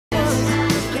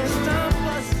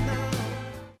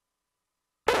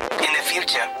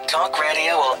future, talk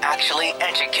radio will actually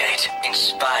educate,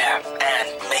 inspire, and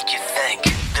make you think.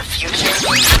 The future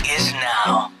is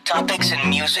now. Topics and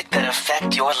music that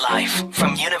affect your life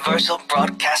from Universal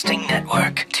Broadcasting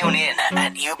Network. Tune in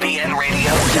at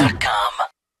ubnradio.com.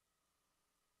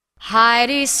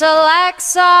 Heidi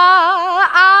Selexa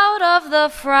out of the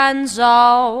friend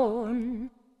zone.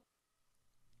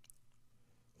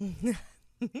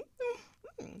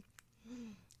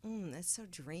 That's so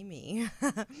dreamy.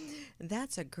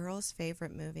 That's a girl's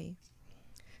favorite movie.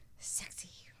 Sexy.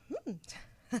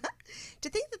 To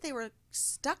think that they were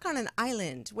stuck on an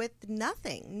island with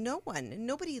nothing, no one,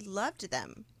 nobody loved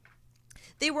them.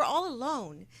 They were all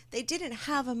alone. They didn't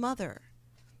have a mother.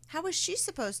 How was she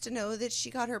supposed to know that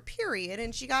she got her period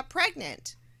and she got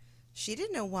pregnant? She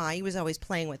didn't know why he was always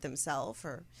playing with himself,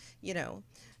 or,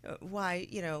 why,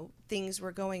 things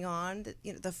were going on,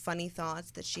 the funny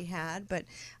thoughts that she had. But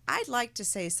I'd like to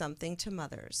say something to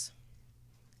mothers.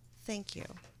 Thank you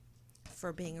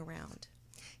for being around.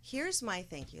 Here's my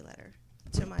thank you letter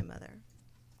to my mother.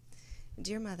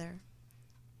 Dear Mother,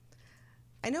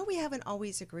 I know we haven't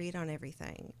always agreed on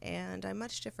everything, and I'm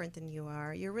much different than you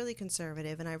are. You're really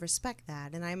conservative, and I respect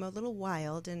that, and I'm a little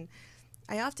wild, and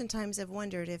I oftentimes have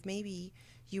wondered if maybe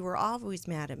you were always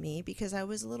mad at me because I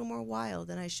was a little more wild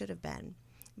than I should have been.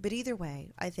 But either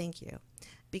way, I thank you,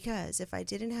 because if I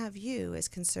didn't have you as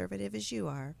conservative as you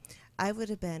are, I would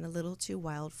have been a little too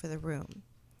wild for the room.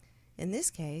 In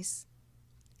this case,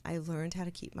 I learned how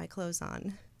to keep my clothes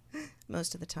on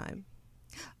most of the time.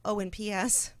 Oh, and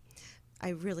P.S., I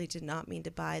really did not mean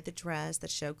to buy the dress that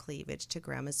showed cleavage to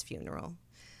Grandma's funeral.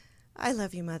 I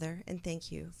love you, Mother, and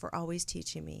thank you for always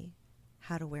teaching me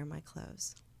how to wear my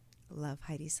clothes. Love,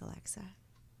 Heidi Selexa.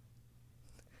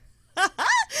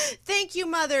 Thank you,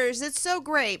 mothers. It's so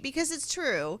great because it's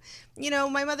true.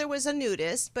 My mother was a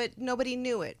nudist, but nobody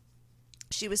knew it.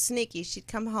 She was sneaky. She'd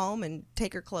come home and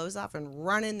take her clothes off and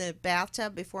run in the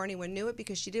bathtub before anyone knew it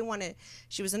because she didn't want to.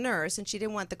 She was a nurse and she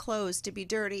didn't want the clothes to be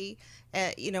dirty,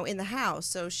 in the house.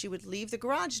 So she would leave the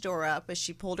garage door up as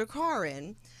she pulled her car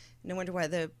in. No wonder why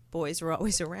the boys were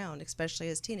always around, especially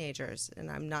as teenagers. And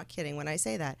I'm not kidding when I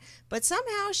say that. But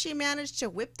somehow she managed to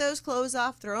whip those clothes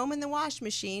off, throw them in the wash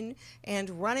machine,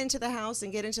 and run into the house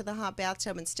and get into the hot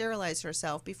bathtub and sterilize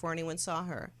herself before anyone saw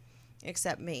her,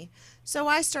 except me. So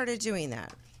I started doing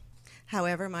that.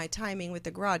 However, my timing with the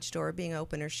garage door being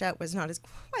open or shut was not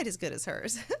quite as good as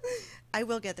hers. I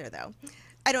will get there, though.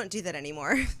 I don't do that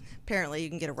anymore. Apparently, you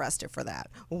can get arrested for that.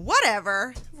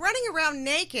 Whatever. Running around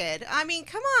naked. I mean,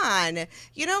 come on.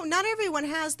 Not everyone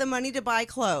has the money to buy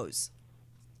clothes.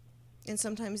 And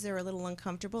sometimes they're a little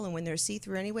uncomfortable. And when they're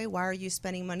see-through anyway, why are you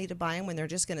spending money to buy them when they're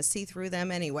just going to see through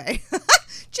them anyway?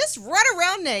 Just run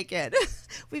around naked.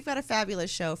 We've got a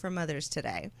fabulous show for mothers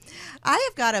today. I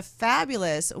have got a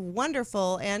fabulous,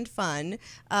 wonderful, and fun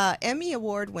Emmy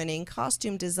Award-winning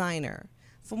costume designer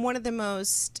from one of the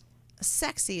most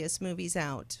sexiest movies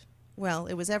out. Well,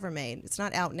 it was ever made. It's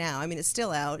not out now. I mean, it's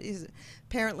still out. It's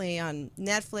apparently on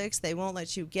Netflix. They won't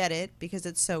let you get it because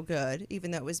it's so good, even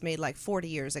though it was made like 40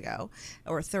 years ago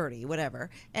or 30,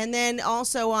 whatever. And then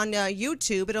also on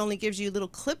YouTube, it only gives you little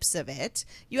clips of it.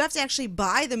 You have to actually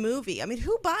buy the movie. I mean,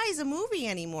 who buys a movie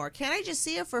anymore? Can't I just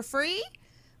see it for free?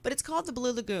 But it's called The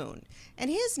Blue Lagoon. And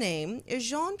his name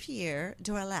is Pierre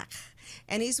Dorléac.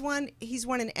 And he's won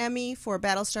an Emmy for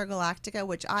Battlestar Galactica,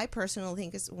 which I personally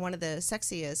think is one of the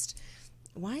sexiest.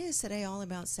 Why is today all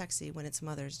about sexy when it's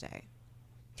Mother's Day?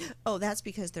 Oh, that's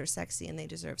because they're sexy and they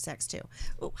deserve sex too.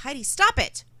 Oh, Heidi, stop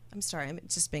it! I'm sorry, I'm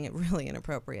just being really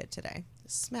inappropriate today.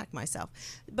 Smack myself.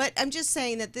 But I'm just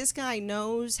saying that this guy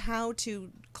knows how to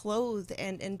clothe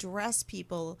and dress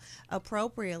people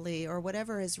appropriately, or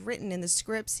whatever is written in the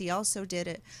scripts. He also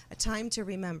did a Time to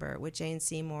Remember with Jane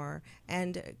Seymour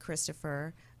and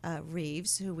Christopher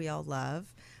Reeves, who we all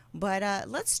love. But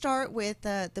let's start with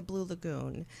the Blue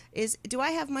Lagoon. Do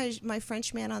I have my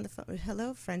French man on the phone?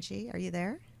 Hello, Frenchie. Are you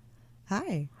there?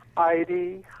 Hi.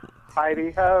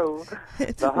 Heidi ho,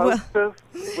 the hostess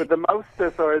with the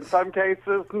mostest, or in some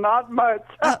cases, not much.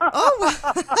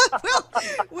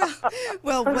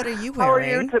 Well, what are you wearing? How are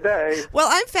you today? Well,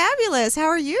 I'm fabulous. How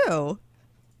are you?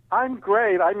 I'm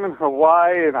great. I'm in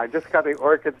Hawaii, and I just got the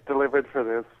orchids delivered for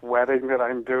this wedding that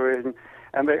I'm doing,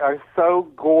 and they are so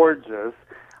gorgeous.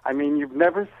 I mean, you've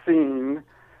never seen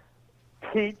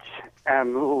peach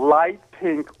and light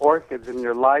pink orchids in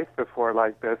your life before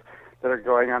like this that are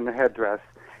going on the headdress.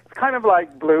 It's kind of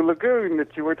like Blue Lagoon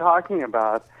that you were talking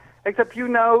about, except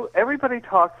everybody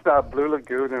talks about Blue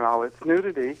Lagoon and all its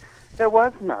nudity. There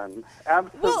was none,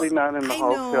 absolutely none in the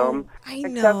whole film,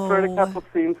 except for a couple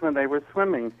scenes when they were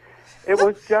swimming. It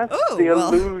was just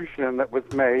illusion that was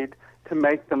made to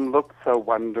make them look so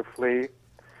wonderfully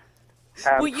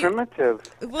and primitive.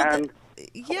 And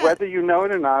whether you know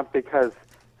it or not, because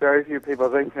very few people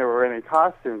think there were any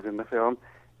costumes in the film,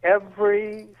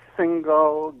 every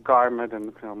single garment in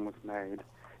the film was made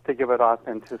to give it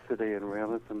authenticity and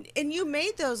realism. And you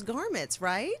made those garments,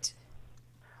 right?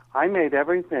 I made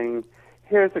everything.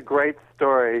 Here's a great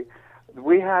story.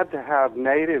 We had to have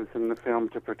natives in the film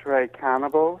to portray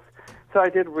cannibals. So I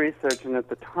did research, and at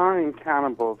the time,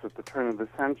 cannibals at the turn of the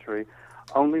century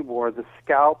only wore the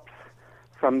scalps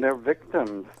from their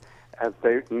victims as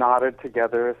they knotted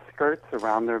together as skirts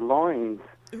around their loins.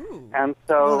 Ooh. And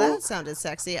so well, that sounded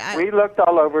sexy. We looked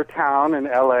all over town in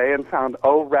L.A. and found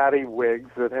old ratty wigs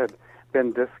that had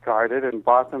been discarded and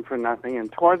bought them for nothing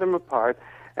and tore them apart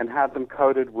and had them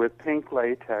coated with pink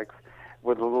latex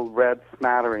with a little red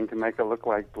smattering to make it look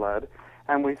like blood.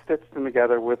 And we stitched them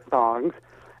together with thongs,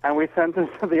 and we sent them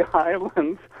to the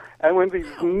islands. And when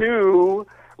these new,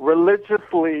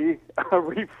 religiously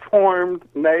reformed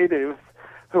natives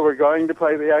who were going to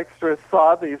play the extras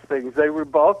saw these things, they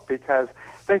revolted because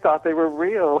they thought they were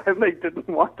real, and they didn't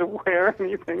want to wear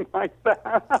anything like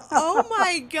that. Oh,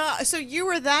 my God. So you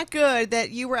were that good that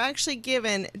you were actually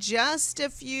given just a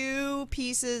few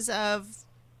pieces of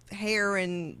hair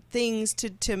and things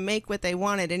to make what they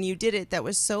wanted, and you did it. That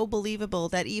was so believable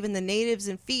that even the natives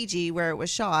in Fiji, where it was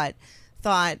shot,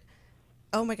 thought,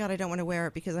 oh, my God, I don't want to wear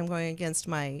it because I'm going against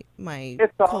my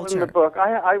It's all culture. in the book.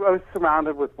 I was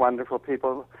surrounded with wonderful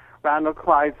people. Randall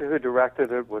Kleiser, who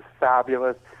directed it, was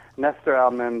fabulous. Nestor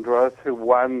Almendros, who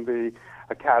won the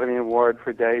Academy Award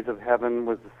for Days of Heaven,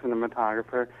 was the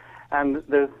cinematographer. And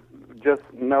there's just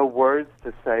no words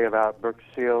to say about Brooke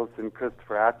Shields and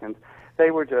Christopher Atkins.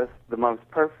 They were just the most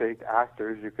perfect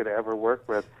actors you could ever work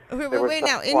with. Wait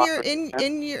now,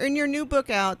 in your new book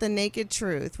out, The Naked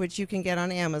Truth, which you can get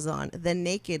on Amazon, The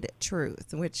Naked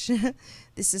Truth, which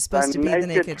this is supposed to be the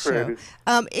naked show.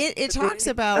 It talks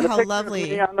about how lovely.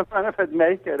 Me on the front of it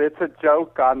naked. It's a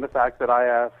joke on the fact that I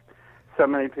asked so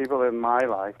many people in my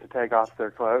life to take off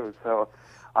their clothes so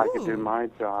I could do my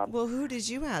job. Well, who did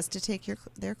you ask to take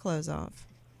their clothes off?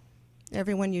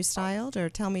 Everyone you styled, or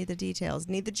tell me the details?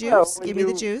 Need the juice? Give me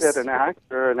the juice. When you get an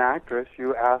actor or an actress,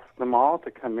 you ask them all to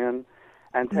come in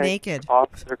and take naked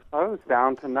off their clothes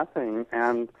down to nothing.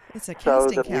 And it's a so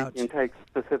casting that couch. we can take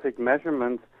specific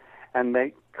measurements and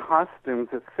make costumes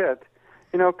that fit.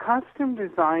 You know, costume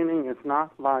designing is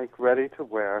not like ready to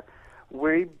wear.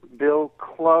 We build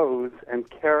clothes and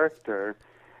character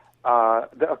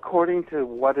according to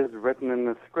what is written in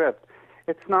the script.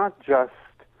 It's not just,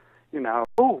 you know,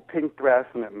 pink dress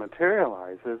and it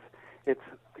materializes. It's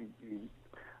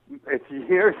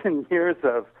years and years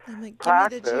of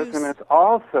practice, and it's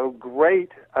also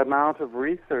great amount of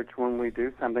research when we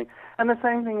do something. And the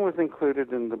same thing was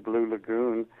included in the Blue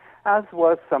Lagoon, as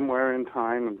was Somewhere in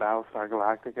Time and Battlestar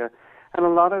Galactica, and a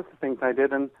lot of the things I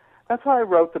did. And that's why I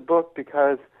wrote the book,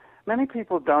 because many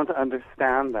people don't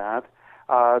understand that,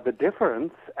 the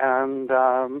difference. And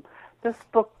this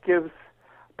book gives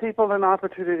people an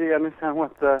opportunity to understand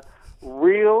what the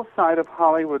real side of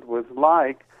Hollywood was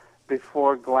like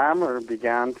before glamour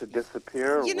began to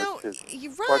disappear. You know,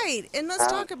 you're right. And let's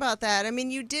talk about that. I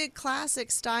mean, you did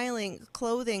classic styling,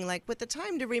 clothing, like with the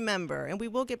time to remember. And we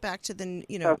will get back to the,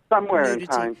 Somewhere nudity. in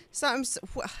Time.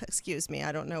 Excuse me,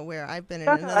 I don't know where. I've been in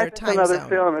another time another zone.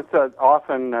 film. It's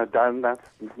often done. That's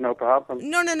no problem.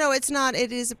 No, it's not.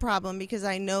 It is a problem because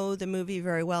I know the movie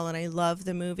very well and I love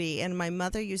the movie. And my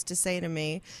mother used to say to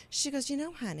me, she goes, you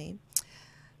know, honey,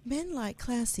 men like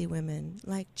classy women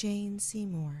like Jane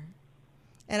Seymour.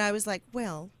 And I was like,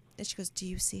 well, and she goes, do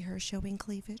you see her showing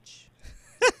cleavage?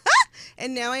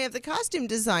 And now I have the costume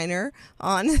designer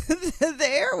on the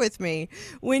air with me.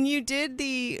 When you did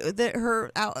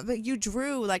you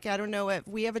drew, like, I don't know, if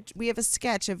we have a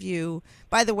sketch of you.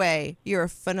 By the way, you're a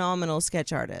phenomenal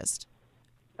sketch artist.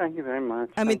 Thank you very much.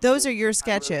 I mean, those are your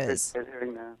sketches. I really appreciate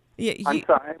hearing that. Yeah, I'm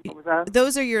sorry, what was that?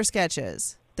 Those are your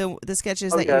sketches. The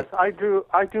sketches that yes, I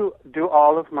do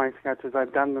all of my sketches.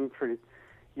 I've done them for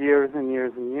years and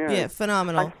years and years. Yeah,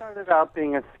 phenomenal. I started out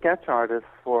being a sketch artist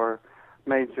for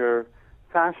major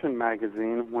fashion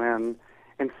magazine when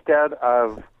instead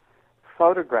of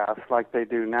photographs like they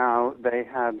do now, they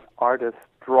had artists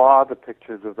draw the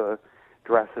pictures of the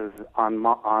dresses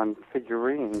on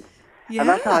figurines. Yeah. And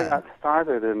that's how I got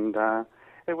started, and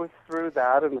it was through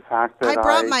that and the fact that I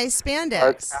brought my spandex.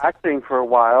 I was acting for a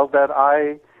while that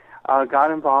I got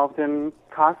involved in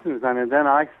costume design, and then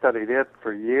I studied it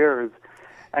for years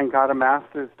and got a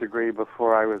master's degree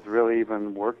before I was really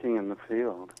even working in the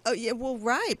field. Oh, yeah, well,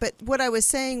 right. But what I was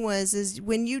saying is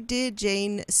when you did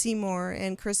Jane Seymour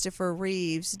and Christopher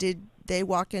Reeves, did they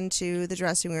walk into the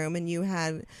dressing room and you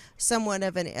had somewhat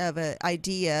of an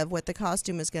idea of what the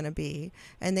costume was going to be,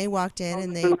 and they walked in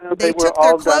and they were took their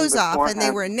all done clothes off and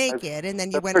they were beforehand. naked, and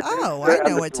then you The went, oh, producer I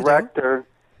know and what the to do. director,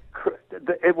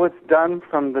 it was done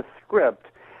from the script.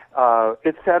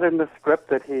 It said in the script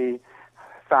that he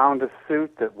found a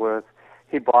suit that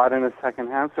he bought in a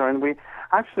secondhand store, and we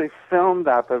actually filmed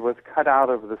that, but it was cut out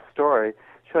of the story.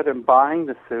 Showed him buying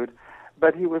the suit,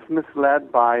 but he was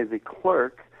misled by the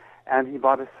clerk, and he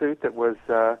bought a suit that was,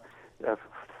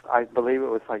 I believe it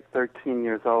was like 13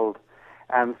 years old.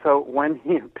 And so when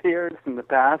he appeared in the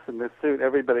past in this suit,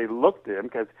 everybody looked at him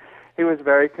because he was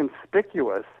very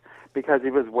conspicuous because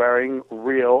he was wearing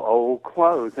real old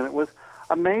clothes. And it was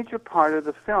a major part of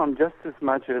the film, just as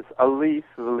much as Elise,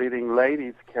 the leading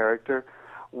lady's character,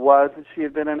 was that she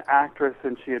had been an actress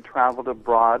and she had traveled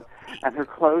abroad, and her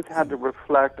clothes had to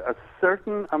reflect a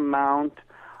certain amount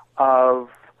of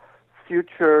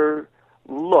future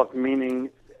look, meaning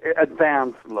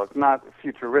advanced look, not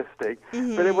futuristic.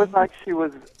 Mm-hmm. But it was like she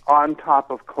was on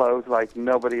top of clothes like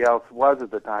nobody else was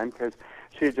at the time because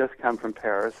she had just come from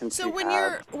Paris. And So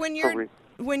she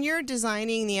when you're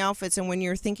designing the outfits and when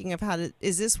you're thinking of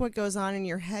is this what goes on in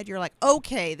your head? You're like,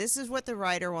 okay, this is what the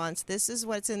writer wants. This is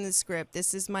what's in the script.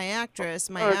 This is my actress,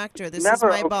 my actor. This is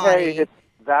my body.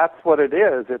 That's what it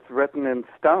is. It's written in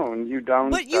stone. You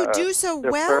don't. But you do so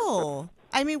well.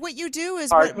 I mean, what you do is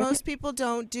what most people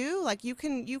don't do. Like you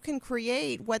can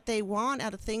create what they want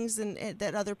out of things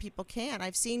that other people can't.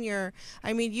 I've seen you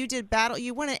did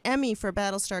you won an Emmy for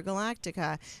Battlestar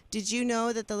Galactica. Did you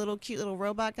know that the cute little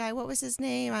robot guy, what was his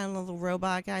name? I don't know, little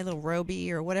robot guy, little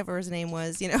Roby or whatever his name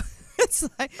was, It's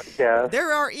like,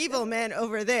 there are evil men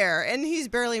over there, and he's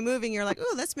barely moving. You're like,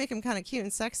 oh, let's make him kind of cute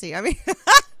and sexy. I mean,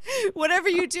 whatever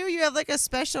you do, you have like a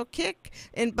special kick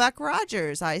in Buck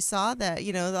Rogers. I saw that,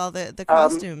 all the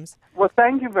costumes. Well,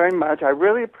 thank you very much. I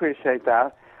really appreciate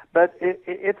that. But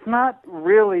it's not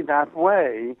really that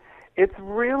way. It's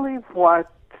really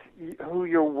who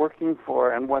you're working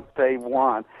for and what they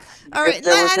want. All right, if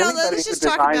there was anybody let's just who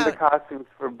talk designed the costumes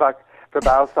for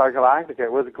Battlestar Galactica,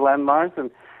 it was Glenn Larson.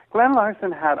 Glenn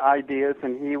Larson had ideas,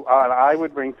 and I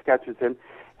would bring sketches in.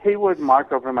 He would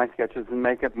mark over my sketches and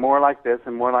make it more like this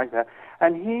and more like that.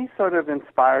 And he sort of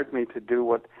inspired me to do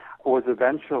what was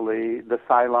eventually the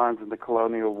Cylons and the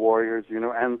Colonial Warriors,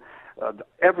 and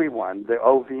everyone, the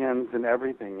Ovians and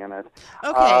everything in it.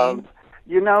 Okay.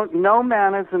 No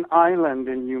man is an island,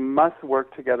 and you must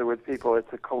work together with people.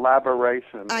 It's a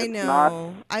collaboration. I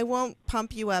know. I won't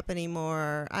pump you up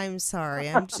anymore. I'm sorry.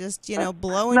 I'm just,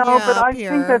 blowing you up here. No, but I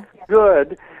think that's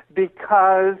good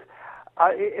because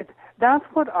that's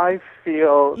what I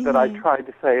feel that I tried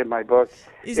to say in my book.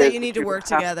 Is that you need to work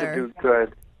together. You have to do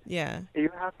good. Yeah.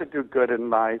 You have to do good in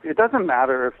life. It doesn't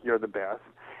matter if you're the best,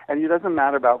 and it doesn't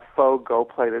matter about faux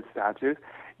gold-plated statues.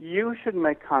 You should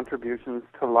make contributions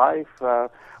to life.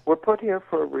 We're put here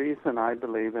for a reason, I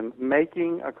believe, and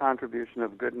making a contribution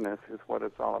of goodness is what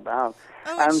it's all about.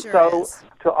 Oh, it sure is.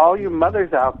 To all you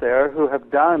mothers out there who have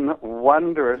done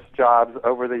wondrous jobs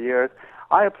over the years,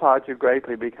 I applaud you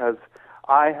greatly because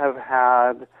I have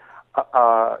had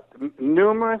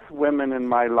numerous women in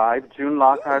my life. June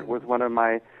Lockhart was one of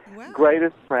my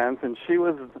greatest friends, and she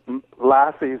was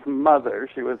Lassie's mother.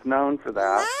 She was known for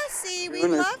that. Lassie, we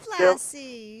love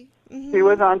Lassie. She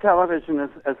was on television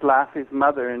as Lassie's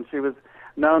mother, and she was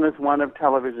known as one of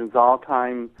television's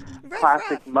all-time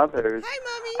classic mothers. Hi,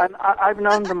 Mommy. And I've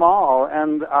known them all,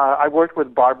 and I worked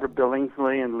with Barbara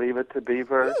Billingsley and Leave It to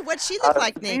Beaver. Ooh, what'd she look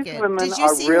like naked? These women Did you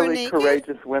are see her really naked?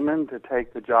 courageous women to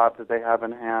take the job that they have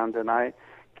in hand, and I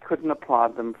couldn't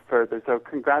applaud them further. So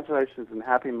congratulations and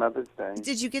happy Mother's Day.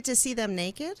 Did you get to see them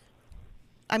naked?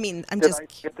 I mean, Did I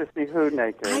get to see who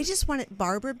naked? I just wanted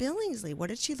Barbara Billingsley. What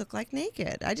did she look like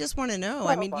naked? I just want to know. Well,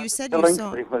 I mean, Barbara you said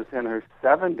Billingsley you saw. was in her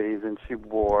 70s, and she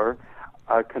wore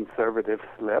a conservative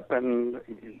slip and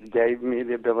gave me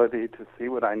the ability to see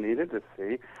what I needed to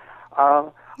see.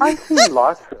 I've seen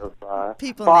lots of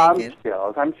people bombshells.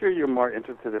 naked. I'm sure you're more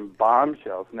interested in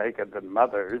bombshells naked than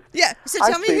mothers. Yeah, so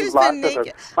tell me who's been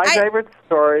naked. My favorite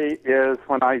story is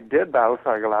when I did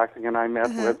Battlestar Galactica and I met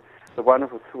with the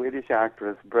wonderful Swedish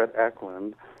actress Britt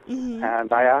Eklund,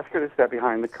 and I asked her to step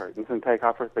behind the curtains and take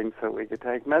off her things so we could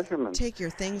take measurements. Take your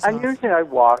things and off. usually I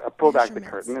pull back the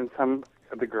curtain, and some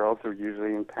of the girls are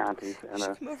usually in panties and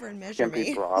a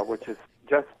skimpy bra, which is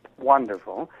just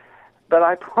wonderful. But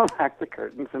I pulled back the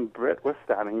curtains, and Britt was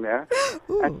standing there,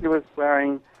 and she was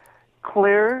wearing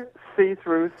clear,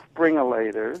 see-through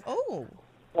springalators,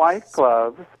 white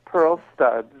gloves, pearl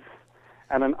studs,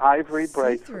 and an ivory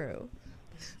bracelet. See-through.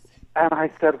 And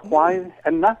I said, why?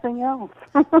 And nothing else.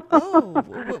 And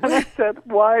I said,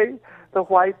 why the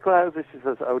white gloves. And she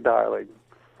says, oh, darling,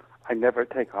 I never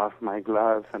take off my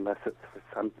gloves unless it's for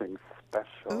something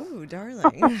special. Ooh,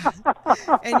 darling.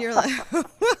 And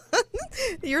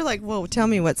you're like, whoa, tell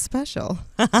me what's special.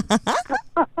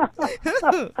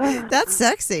 That's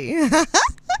sexy.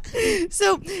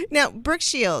 So now Brooke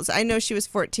Shields, I know she was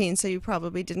 14, so you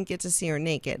probably didn't get to see her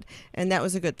naked, and that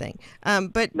was a good thing.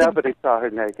 But nobody saw her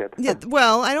naked. Yeah,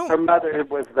 well, I don't. Her mother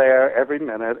was there every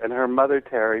minute, and her mother,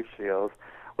 Terry Shields,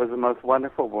 was the most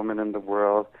wonderful woman in the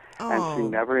world, and she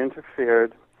never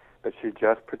interfered, but she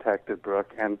just protected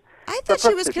Brooke. And I thought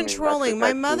she was controlling.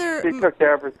 My mother. She took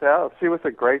care of herself. She was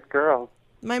a great girl.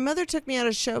 My mother took me out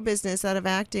of show business, out of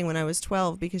acting when I was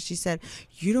 12, because she said,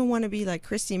 you don't want to be like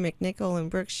Christy McNichol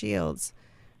and Brooke Shields.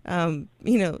 And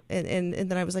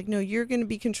then I was like, no, you're going to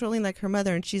be controlling like her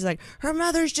mother. And she's like, her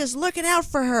mother's just looking out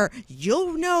for her.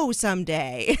 You'll know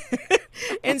someday.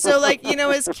 And so,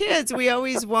 as kids, we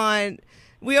always want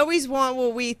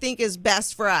what we think is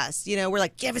best for us. We're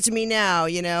like, give it to me now,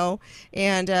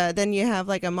 And then you have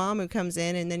like a mom who comes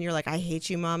in, and then you're like, I hate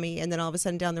you, mommy. And then all of a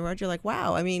sudden down the road, you're like,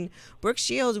 wow. I mean, Brooke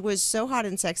Shields was so hot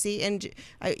and sexy. And,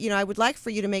 I would like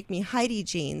for you to make me Heidi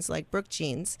jeans, like Brooke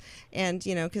jeans. And,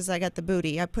 because I got the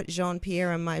booty. I put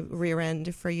Jean-Pierre on my rear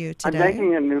end for you today. I'm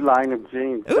making a new line of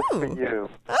jeans just for you.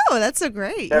 Oh, that's so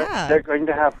great. They're going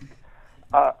to have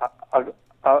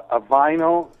a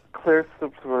vinyl clear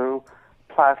through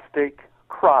plastic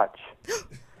crotch,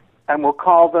 and we'll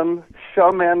call them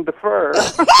Showman Defer.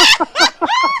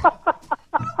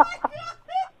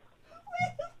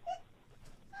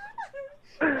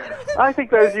 I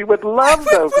think you would love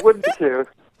those, wouldn't you?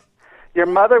 Your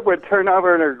mother would turn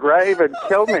over in her grave and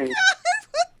kill me.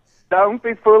 Don't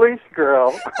be foolish,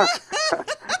 girl.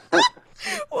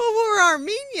 Well, we're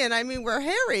Armenian. I mean, we're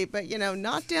hairy, but,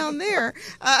 not down there.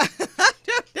 I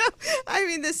don't know. I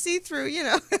mean, the see-through,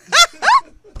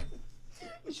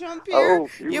 Jean-Pierre,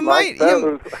 you might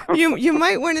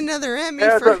win another Emmy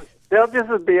for... They'll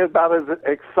just be about as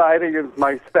exciting as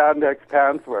my spandex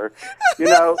pants were.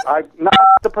 I'm not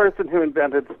the person who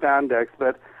invented spandex,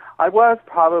 but I was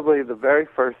probably the very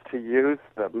first to use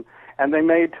them, and they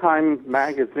made Time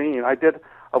magazine. I did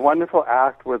a wonderful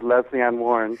act with Leslie Ann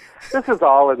Warren. This is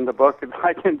all in the book. It's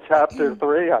like in chapter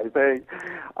 3, I think.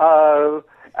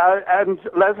 And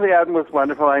Leslie Ann was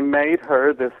wonderful. I made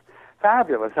her this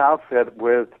fabulous outfit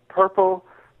with purple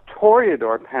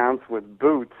Toreador pants with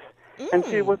boots. And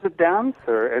she was a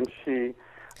dancer, and she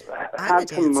had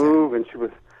to move, and she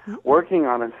was working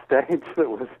on a stage that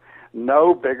was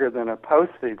no bigger than a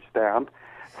postage stamp.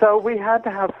 So we had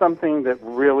to have something that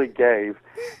really gave.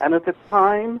 And at the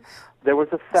time, there was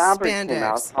a fabric came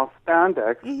out called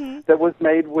spandex that was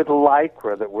made with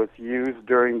lycra that was used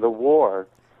during the war.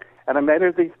 And I made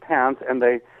her these pants, and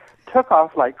they took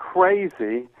off like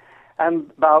crazy. And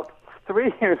about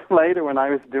 3 years later, when I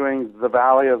was doing The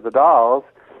Valley of the Dolls,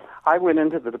 I went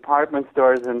into the department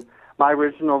stores, and my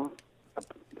original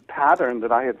pattern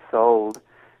that I had sold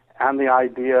and the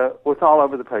idea was all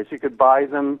over the place. You could buy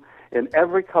them in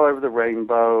every color of the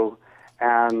rainbow,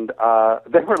 and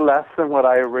they were less than what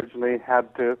I originally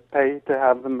had to pay to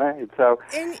have them made. So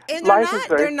and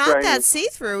they're not that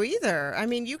see-through either. I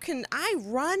mean, I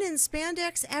run in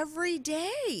spandex every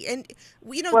day, and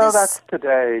that's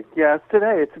today. Yes,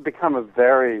 today it's become a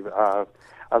very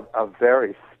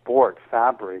sport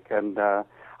fabric, and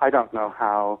I don't know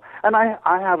how. And I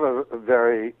have a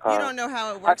very you don't know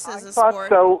how it works as a sport. I sport.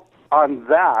 thought so on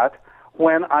that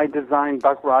when I designed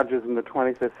Buck Rogers in the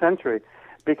 25th century,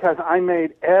 because I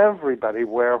made everybody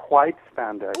wear white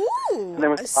spandex. Ooh, and there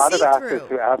was a lot of actors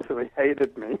who absolutely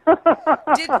hated me.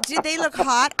 Did they look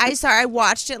hot? I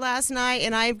watched it last night,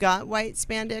 and I've got white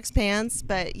spandex pants,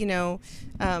 but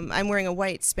I'm wearing a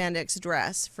white spandex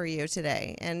dress for you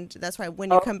today, and that's why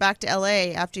when you come back to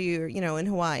LA after you're in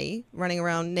Hawaii running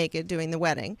around naked doing the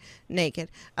wedding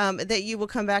naked, that you will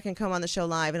come back and come on the show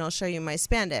live, and I'll show you my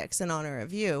spandex in honor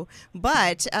of you.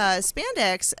 But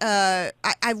spandex,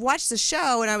 I've watched the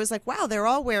show, and I was like, wow, they're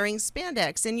all wearing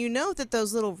spandex, and that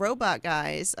those little robot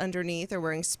guys underneath are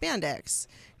wearing spandex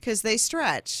because they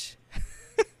stretch.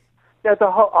 Yeah,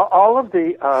 all of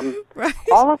the right.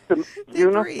 all of the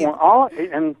uniform, all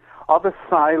the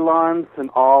Cylons and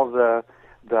all the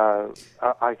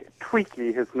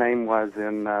Tweaky, his name was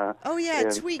in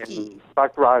Tweaky, in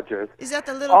Buck Rogers. Is that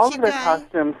the little all cute of the guy?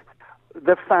 costumes?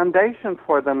 The foundation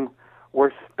for them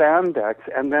were spandex,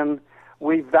 and then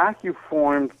we vacuum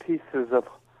formed pieces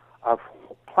of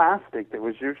plastic that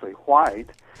was usually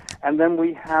white, and then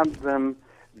we had them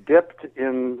dipped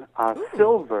in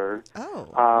silver,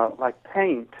 like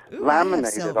paint,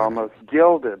 laminated, almost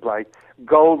gilded, like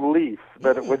gold leaf,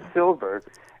 but it was silver.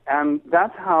 And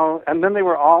that's how, and then they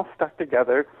were all stuck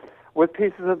together with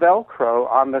pieces of Velcro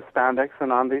on the spandex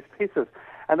and on these pieces.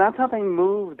 And that's how they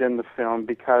moved in the film,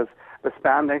 because the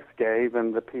spandex gave,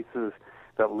 and the pieces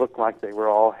that looked like they were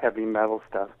all heavy metal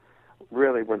stuff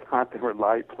really were not. They were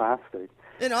light plastic.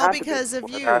 And all because of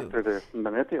you. After to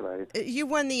manipulate. You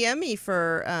won the Emmy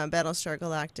for Battlestar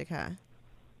Galactica.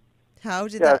 How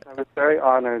did yes, that? I was very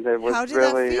honored. It was How did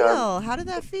really, that feel? How did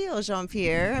that feel,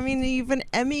 Jean-Pierre? I mean, you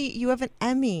have an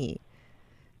Emmy,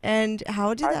 and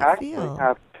how did that feel? I actually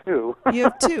have two. You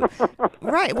have two,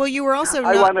 right? Well, you were also.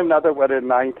 I won another one in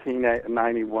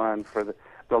 1991 for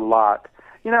the lot.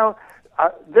 You know,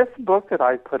 this book that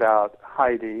I put out,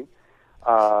 Heidi.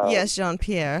 Yes,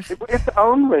 Jean-Pierre. It's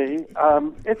only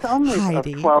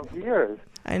Heidi. 12 years.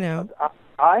 I know.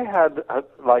 I had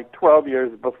like 12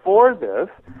 years before this,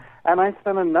 and I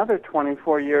spent another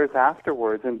 24 years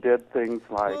afterwards and did things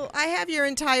like. Well, I have your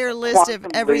entire list of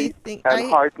everything. And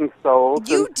Heart and Soul.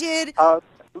 You did.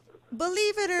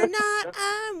 Believe it or not,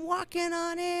 I'm walking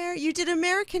on air. You did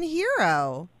American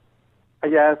Hero.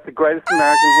 Yes, The Greatest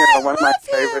American Hero, one of my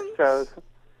favorite shows.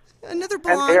 Another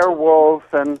blonde. And Airwolf,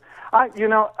 and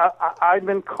I've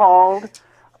been called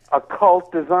a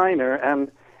cult designer,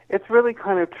 and it's really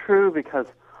kind of true, because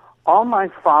all my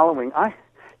following,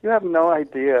 you have no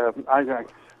idea.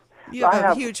 You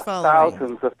have a huge following.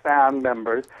 Thousands of fan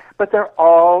members, but they're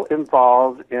all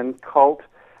involved in cult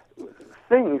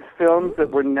things, films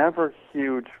that were never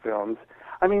huge films.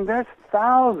 I mean, there's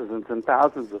thousands and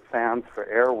thousands of fans for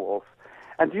Airwolf.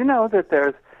 And do you know that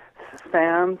there's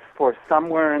fans for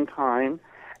Somewhere in Time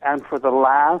and for the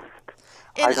last...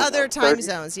 In other time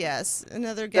zones, yes. In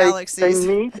other galaxies.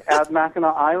 They meet at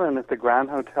Mackinac Island at the Grand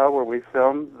Hotel where we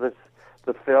filmed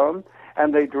the film,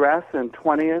 and they dress in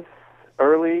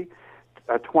early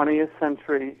 20th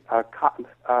century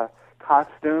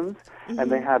costumes, and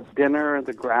they have dinner at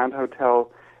the Grand Hotel,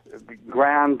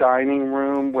 grand dining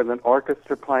room with an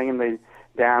orchestra playing, and they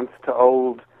dance to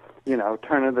old,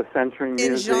 turn of the century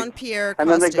music. In Jean-Pierre and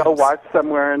costumes. then they go watch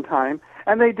Somewhere in Time.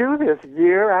 And they do this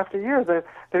year after year.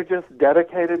 They're just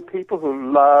dedicated people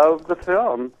who love the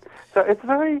film. So it's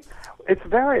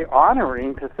very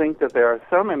honoring to think that there are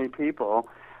so many people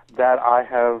that I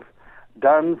have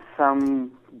done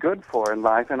some good for in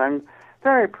life, and I'm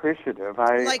very appreciative.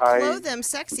 Clothe them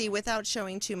sexy without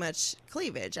showing too much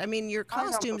cleavage. I mean, your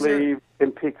costumes I don't believe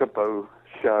in peekaboo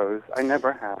shows. I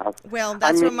never have. Well,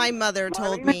 that's what my mother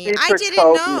told me. I didn't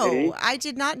know. I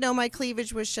did not know my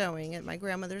cleavage was showing at my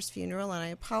grandmother's funeral, and I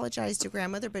apologized to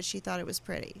grandmother, but she thought it was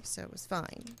pretty, so it was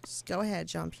fine. Just go ahead,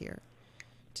 Jean-Pierre.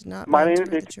 Did not my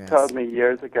teacher told me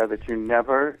years ago that you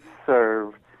never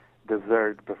serve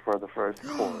dessert before the first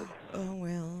course. Oh,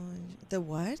 well, the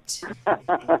what?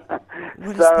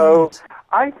 What is that?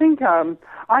 I think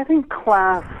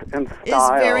class and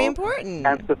style is very important,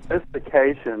 and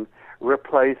sophistication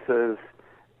replaces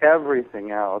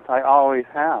everything else. I always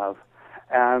have,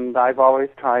 and I've always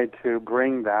tried to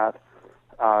bring that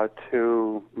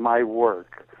to my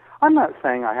work. I'm not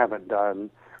saying I haven't done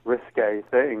risque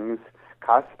things,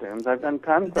 costumes. I've done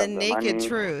tons of them. The naked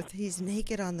truth. He's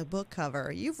naked on the book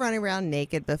cover. You've run around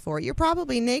naked before. You're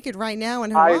probably naked right now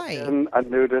in Hawaii. I've been a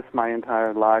nudist my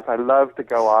entire life. I love to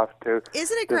go off to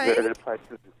Isn't it great? deserted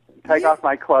places, take off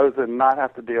my clothes and not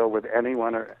have to deal with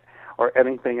anyone or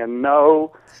anything, and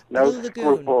no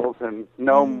scruples and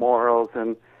no morals.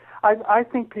 And I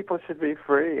think people should be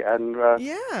free and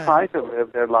try to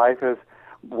live their life as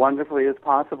wonderfully as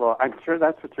possible. I'm sure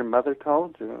that's what your mother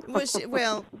told you.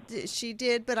 Well, she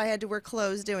did, but I had to wear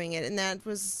clothes doing it, and that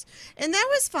was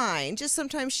fine. Just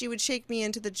sometimes she would shake me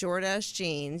into the Jordache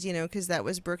jeans, because that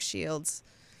was Brooke Shields.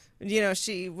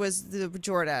 She was the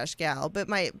Jordache gal, but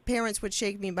my parents would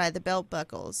shake me by the belt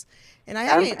buckles. And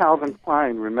Calvin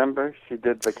Klein, remember? She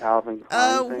did the Calvin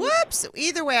Klein thing. Whoops!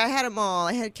 Either way, I had them all.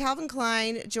 I had Calvin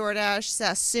Klein, Jordache,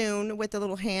 Sassoon with the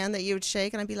little hand that you would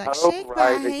shake, and I'd be like, shake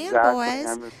my hand,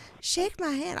 boys. Shake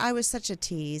my hand. I was such a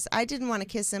tease. I didn't want to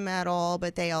kiss him at all,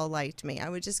 but they all liked me. I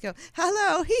would just go,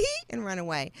 hello, hee hee, and run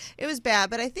away. It was bad,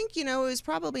 but I think, it was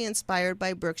probably inspired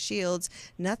by Brooke Shields.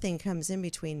 Nothing comes in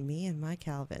between me and my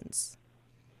Calvins.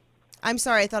 I'm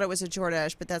sorry, I thought it was a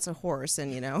Jordache, but that's a horse,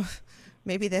 and,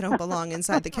 maybe they don't belong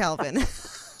inside the Calvin.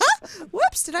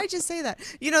 Whoops, did I just say that?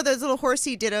 Those little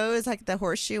horsey dittos, like the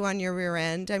horseshoe on your rear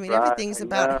end. I mean, everything's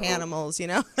about animals,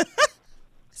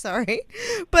 Sorry.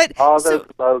 But all those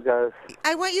logos.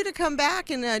 I want you to come back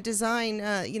and design,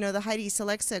 the Heidi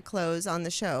Selexa clothes on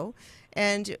the show.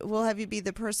 And we'll have you be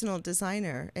the personal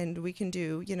designer. And we can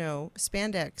do,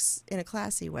 spandex in a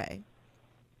classy way.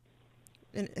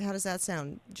 And how does that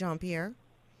sound, Jean-Pierre?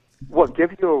 Well,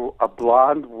 give you a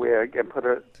blonde wig and put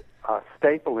a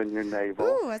staple in your navel.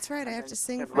 Ooh, that's right. I have to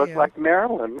sing It for looked you. like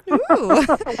Marilyn Ooh.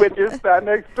 with your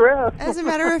spandex dress. As a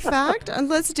matter of fact,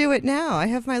 let's do it now. I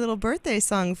have my little birthday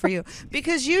song for you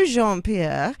because you,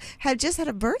 Jean-Pierre, have just had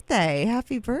a birthday.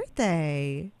 Happy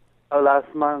birthday. Oh,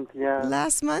 last month, yeah.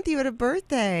 Last month you had a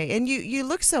birthday, and you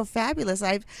look so fabulous.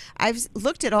 I've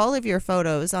looked at all of your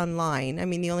photos online. I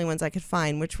mean, the only ones I could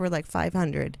find, which were like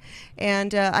 500,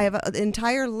 and I have an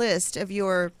entire list of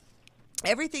your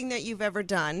everything that you've ever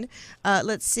done.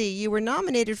 Let's see. You were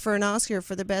nominated for an Oscar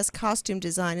for the best costume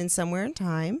design in Somewhere in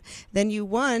Time. Then you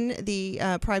won the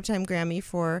Primetime Grammy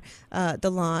for The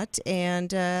Lot,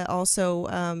 and also,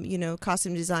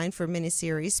 costume design for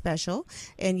miniseries special.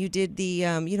 And you did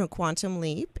the, Quantum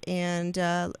Leap and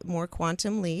more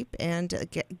Quantum Leap and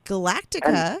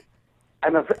Galactica.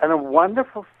 And a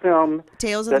wonderful film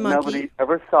Tales of that the Monkey. nobody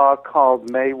ever saw called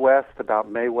Mae West,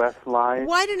 about Mae West's life.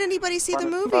 Why didn't anybody see the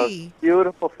One of movie? most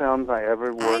beautiful films I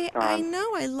ever worked on. I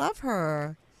know. I love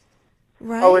her.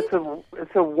 Right? Oh,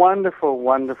 it's a wonderful,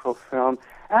 wonderful film.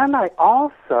 And I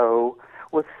also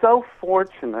was so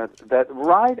fortunate that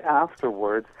right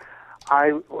afterwards,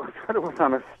 I sort of was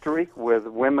on a streak with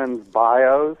women's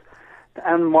bios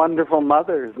and wonderful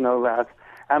mothers, no less.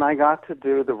 And I got to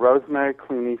do the Rosemary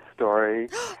Clooney story,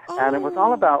 and it was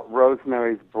all about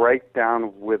Rosemary's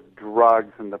breakdown with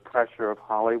drugs and the pressure of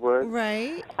Hollywood.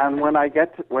 Right. And when I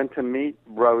went to meet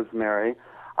Rosemary,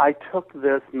 I took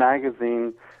this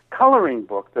magazine coloring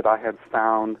book that I had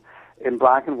found in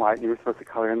black and white, and you were supposed to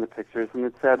color in the pictures, and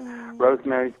it said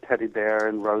Rosemary's teddy bear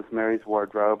and Rosemary's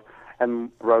wardrobe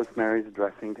and Rosemary's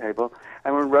dressing table.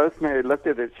 And when Rosemary looked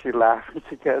at it, she laughed, and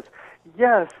she goes,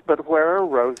 "Yes, but where are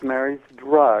Rosemary's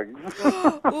drugs?"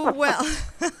 Well,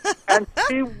 and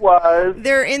she was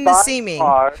they're in the seaming.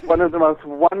 One of the most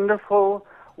wonderful,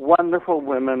 wonderful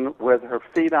women with her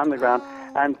feet on the ground,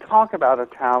 and talk about a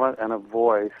talent and a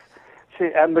voice.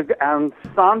 And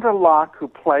Sandra Locke, who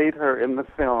played her in the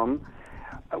film,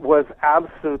 was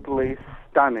absolutely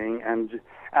stunning and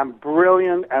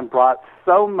brilliant, and brought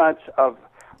so much of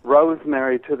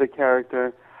Rosemary to the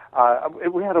character.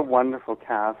 We had a wonderful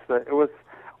cast. It was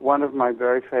one of my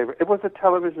very favorite. It was a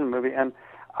television movie, and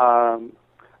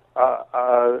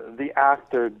the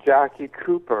actor Jackie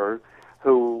Cooper,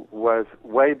 who was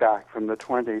way back from the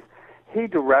 20s, he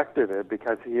directed it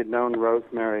because he had known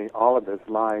Rosemary all of his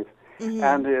life. Mm-hmm.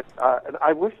 And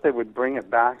I wish they would bring it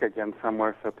back again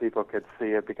somewhere so people could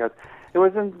see it, because it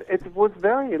was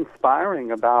very inspiring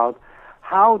about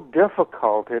how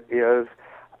difficult it is.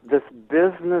 This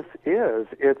business is.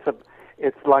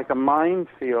 It's like a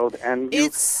minefield, and you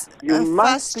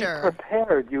must be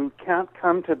prepared. You can't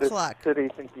come to this city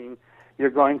thinking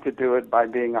you're going to do it by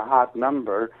being a hot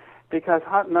number, because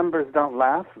hot numbers don't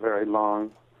last very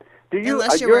long.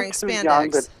 Unless you're wearing spandex. Young,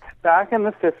 but back in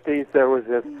the 50s, there was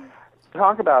this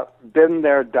talk about been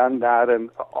there, done that, and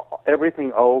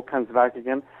everything old comes back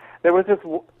again. There was this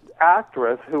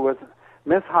actress who was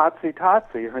Miss Hotsy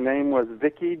Totsy. Her name was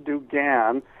Vicki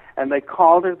Dugan, and they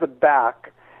called her the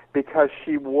Back because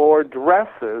she wore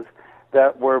dresses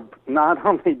that were not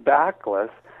only backless,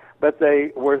 but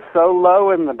they were so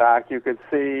low in the back you could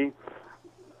see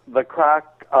the crack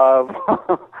of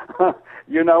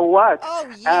you know what.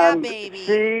 Oh, yeah, and baby.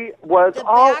 She was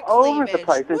all over the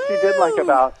place, and she did like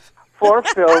about 4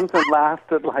 films and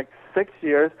lasted like 6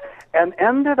 years, and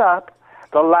ended up,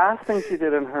 the last thing she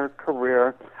did in her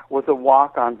career was a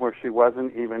walk-on where she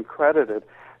wasn't even credited.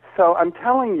 So I'm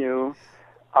telling you,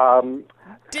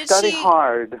 study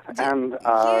hard and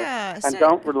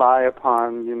don't rely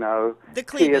upon the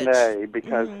T&A,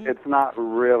 because it's not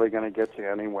really going to get you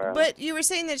anywhere. But you were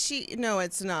saying that no,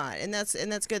 it's not, and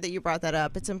that's good that you brought that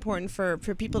up. It's important for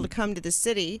people to come to the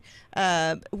city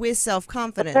with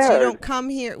self-confidence. You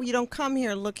don't come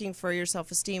here looking for your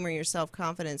self-esteem or your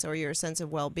self-confidence or your sense of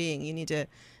well-being. You need to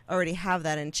already have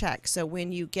that in check. So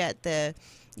when you get the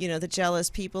jealous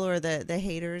people or the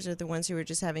haters or the ones who are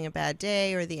just having a bad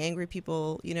day, or the angry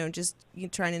people, just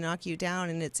trying to knock you down,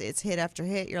 and it's hit after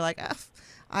hit, you're like,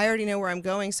 I already know where I'm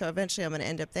going, so eventually I'm going to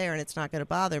end up there, and it's not going to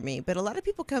bother me. But a lot of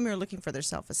people come here looking for their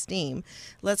self-esteem.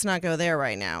 Let's not go there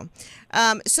right now.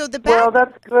 Well,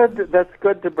 that's good. That's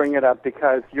good to bring it up,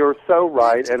 because you're so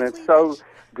right, and it's so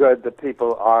good that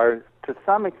people are, to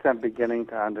some extent, beginning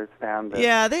to understand this.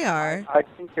 Yeah, they are. I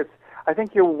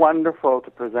think you're wonderful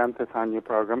to present this on your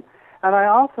program, and I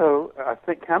also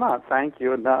cannot thank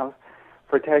you enough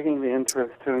for taking the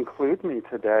interest to include me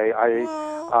today.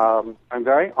 I'm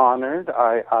very honored.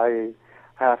 I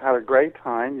have had a great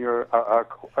time. You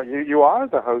are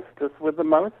the hostess with the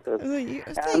mostest.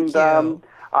 Thank you.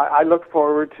 I look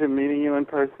forward to meeting you in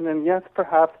person, and yes,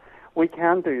 perhaps we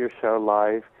can do your show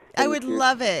live I would you.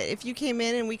 love it if you came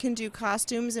in and we can do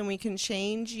costumes and we can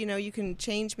change. You can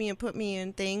change me and put me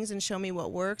in things and show me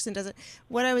what works and doesn't.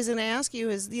 What I was going to ask you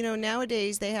is,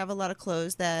 nowadays they have a lot of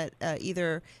clothes that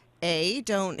either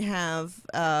don't have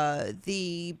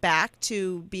the back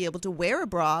to be able to wear a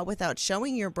bra without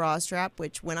showing your bra strap,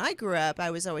 which when I grew up,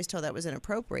 I was always told that was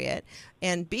inappropriate,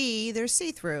 and B, they're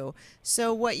see-through.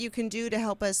 So what you can do to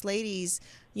help us ladies,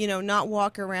 not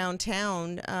walk around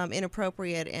town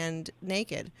inappropriate and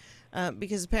naked,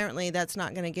 because apparently that's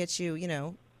not going to get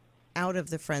you, out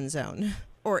of the friend zone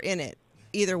or in it.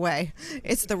 Either way,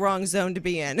 it's the wrong zone to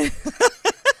be in.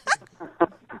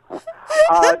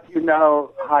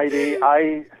 Heidi,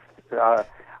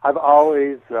 I've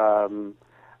always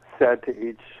said to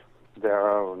each their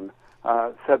own.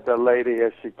 Said the lady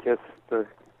as she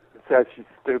said she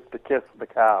stooped to kiss the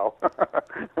cow.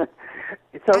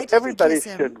 So everybody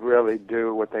should really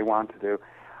do what they want to do.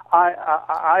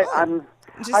 I'm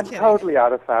totally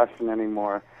out of fashion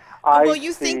anymore. Well,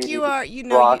 you think you are,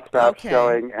 bra strap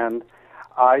showing, and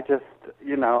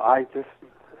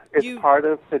it's part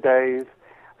of today's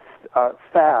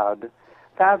fad.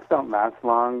 Fads don't last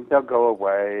long. They'll go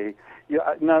away.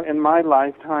 In my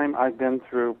lifetime, I've been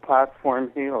through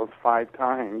platform heels 5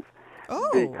 times,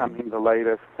 becoming the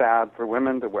latest fad for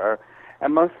women to wear.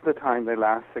 And most of the time, they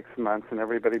last 6 months, and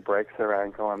everybody breaks their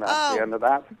ankle, and that's the end of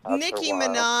that. Nicki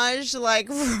Minaj, what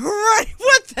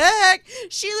the heck?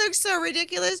 She looks so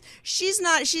ridiculous. She's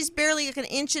barely like an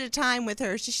inch at a time with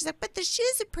her. She's like, but the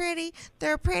shoes are pretty.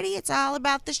 They're pretty. It's all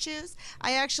about the shoes.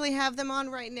 I actually have them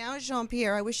on right now,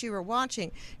 Jean-Pierre. I wish you were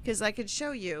watching, because I could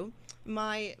show you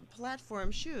my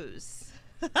platform shoes.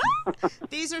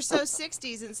 These are so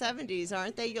 60s and 70s,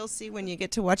 aren't they? You'll see when you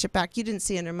get to watch it back. You didn't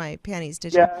see under my panties,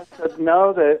 did you? Yes.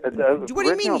 No, the what do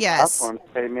you mean, yes? platforms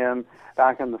came in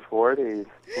back in the 40s,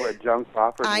 where Joan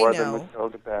Crawford wore them with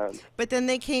shoulder pads. But then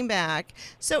they came back.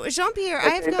 So, Jean-Pierre,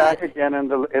 They came back again in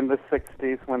the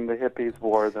 60s when the hippies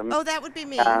wore them. Oh, that would be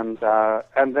me. And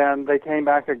then they came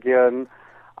back again,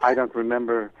 I don't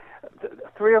remember,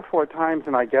 3 or 4 times,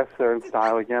 and I guess they're in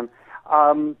style again.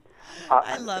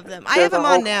 I love them. I have them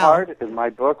on now. There's a whole part in my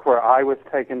book where I was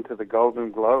taken to the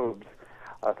Golden Globes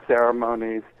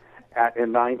ceremonies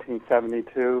in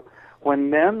 1972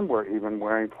 when men were even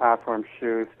wearing platform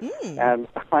shoes. And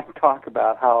I talk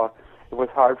about how it was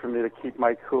hard for me to keep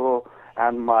my cool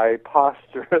and my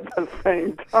posture at the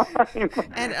same time.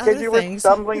 And other things. You were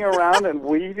stumbling around and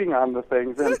weaving on the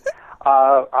things. And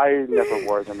I never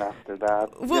wore them after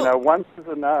that. Well, once is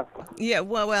enough. Yeah,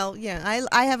 yeah.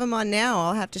 I have them on now.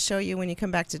 I'll have to show you when you come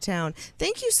back to town.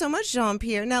 Thank you so much,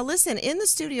 Jean-Pierre. Now, listen, in the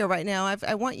studio right now,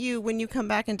 I want you, when you come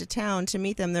back into town, to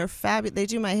meet them. They're fabulous. They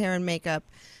do my hair and makeup.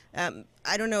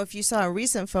 I don't know if you saw a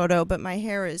recent photo, but my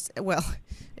hair is,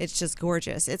 it's just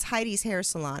gorgeous. It's Heidi's Hair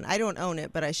Salon. I don't own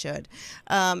it, but I should.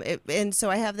 And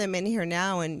so I have them in here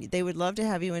now, and they would love to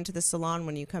have you into the salon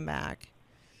when you come back.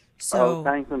 So,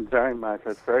 thank them very much.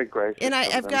 That's very gracious. And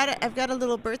I've got a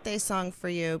little birthday song for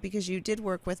you, because you did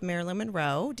work with Marilyn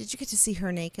Monroe. Did you get to see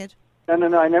her naked?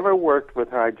 No. I never worked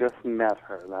with her. I just met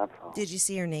her. That's all. Did you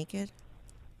see her naked?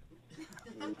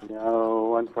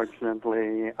 No,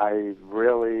 unfortunately, I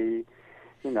really,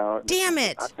 Damn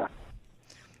it!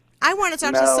 I want to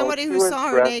talk to somebody who saw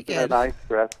her naked. In a nice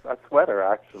dress, a sweater,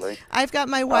 actually. I've got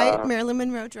my white Marilyn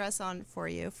Monroe dress on for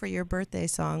you for your birthday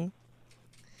song.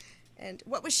 And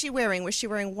what was she wearing? Was she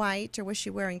wearing white, or was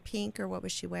she wearing pink, or what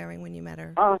was she wearing when you met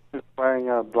her? Oh, she was wearing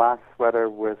a black sweater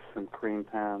with some cream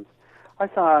pants. I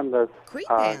saw on this. Cream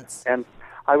pants? And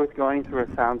I was going through a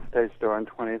soundstage door in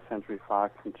 20th Century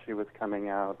Fox, and she was coming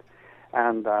out.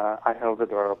 And I held the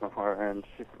door open for her, and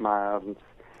she smiled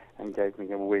and gave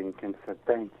me a wink and said,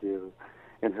 "Thank you,"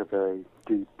 in her very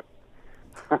deep,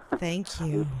 thank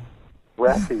you,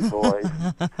 breathy voice.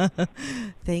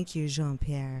 Thank you,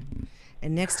 Jean-Pierre.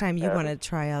 And next time you want to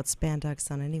try out spandex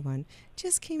on anyone,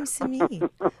 just come see me.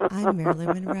 I'm Marilyn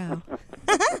Monroe.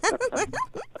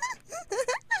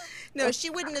 No, she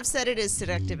wouldn't have said it as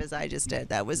seductive as I just did.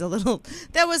 That was a little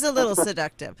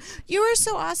seductive. You are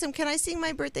so awesome. Can I sing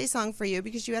my birthday song for you,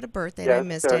 because you had a birthday and I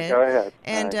missed it? Go ahead.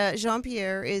 And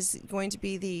Jean-Pierre is going to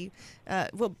be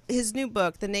his new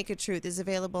book, The Naked Truth, is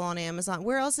available on Amazon.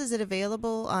 Where else is it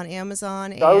available? On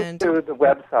Amazon? Go to the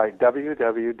website,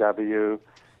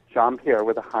 www.Jean-Pierre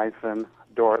with a hyphen,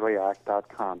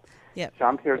 Dorléac.com. Yep.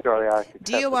 Jean-Pierre Dorléac.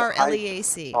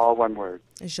 Dorleac. All one word.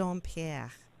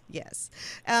 Jean-Pierre. Yes.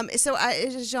 So,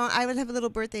 Jean, I would have a little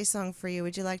birthday song for you.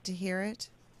 Would you like to hear it?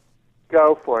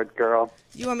 Go for it, girl.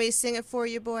 You want me to sing it for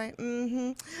you, boy?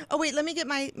 Mm-hmm. Oh wait, let me get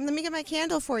my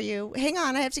candle for you. Hang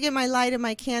on, I have to get my light and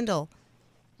my candle.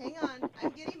 Hang on,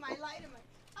 I'm getting my light and my.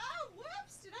 Oh,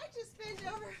 whoops! Did I just bend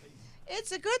over?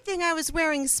 It's a good thing I was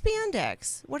wearing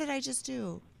spandex. What did I just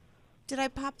do? Did I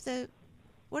pop the...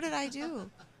 What did I do?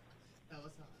 That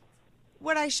was hot.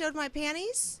 What, I showed my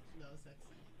panties? That was sexy.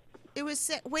 It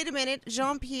was... Wait a minute.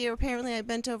 Jean-Pierre, apparently I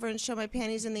bent over and showed my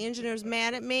panties, and the engineer's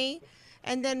mad at me.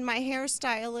 And then my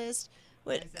hairstylist...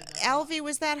 What, Alvy,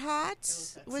 was that hot?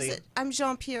 Was it? I'm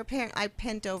Jean-Pierre. Apparently, I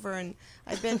bent over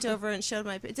and showed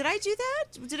my. Did I do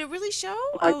that? Did it really show?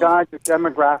 Oh my God, your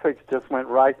demographics just went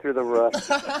right through the roof.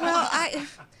 Well,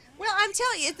 I'm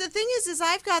telling you, the thing is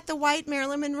I've got the white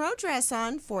Marilyn Monroe dress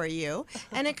on for you,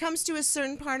 and it comes to a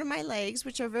certain part of my legs,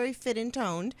 which are very fit and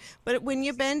toned. But when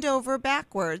you bend over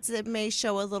backwards, it may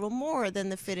show a little more than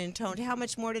the fit and toned. How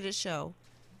much more did it show?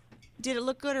 Did it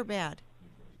look good or bad?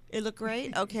 It looked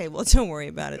great? Okay, well, don't worry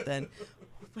about it then. Oh,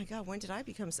 my God, when did I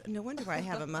become... No wonder I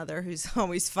have a mother who's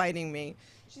always fighting me.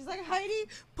 She's like, Heidi,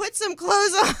 put some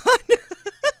clothes on.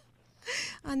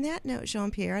 On that note,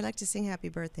 Jean-Pierre, I'd like to sing happy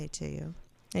birthday to you.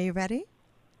 Are you ready?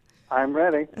 I'm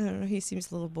ready. I don't know. He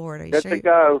seems a little bored. Are you Good sure? to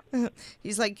go.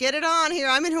 He's like, get it on here.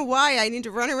 I'm in Hawaii. I need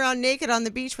to run around naked on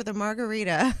the beach with a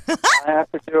margarita. I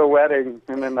have to do a wedding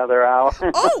in another hour.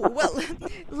 Oh, well,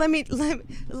 let me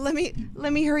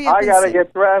hurry up. I gotta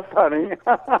get dressed, honey.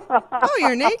 Oh,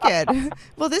 you're naked.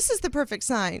 Well, this is the perfect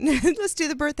sign. Let's do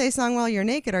the birthday song while you're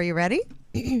naked. Are you ready?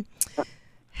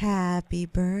 Happy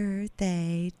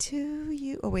birthday to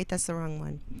you. Oh, wait, that's the wrong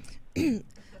one.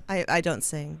 I don't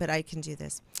sing, but I can do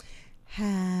this.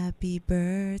 Happy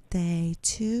birthday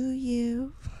to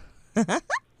you.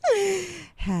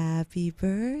 Happy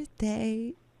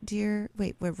birthday, dear.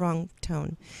 Wait, wrong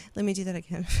tone. Let me do that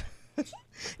again.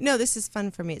 No, this is fun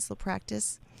for me. It's a little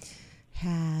practice.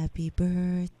 Happy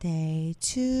birthday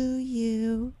to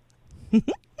you.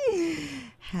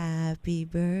 Happy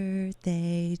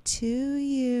birthday to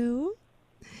you.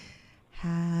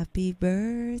 Happy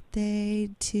birthday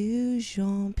to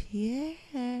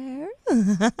Jean-Pierre.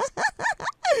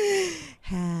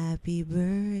 Happy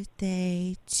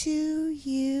birthday to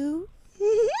you.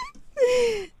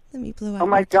 Let me blow out. Oh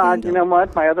my your God! candle. You know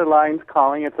what? My other line's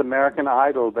calling. It's American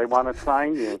Idol. They want to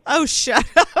sign you. Oh, shut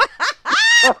up.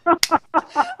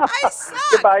 I suck.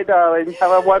 Goodbye, darling. Have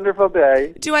a wonderful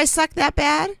day. Do I suck that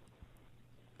bad?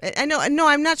 I know. No,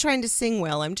 I'm not trying to sing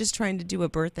well. I'm just trying to do a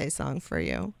birthday song for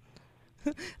you.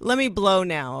 Let me blow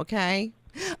now, okay?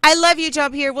 I love you,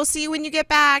 Jean-Pierre. We'll see you when you get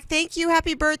back. Thank you.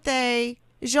 Happy birthday.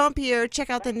 Jean-Pierre,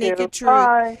 check out The Naked Truth.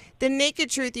 Bye. The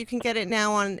Naked Truth, you can get it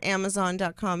now on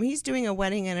Amazon.com. He's doing a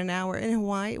wedding in an hour in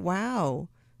Hawaii. Wow.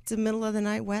 It's a middle of the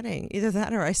night wedding. Either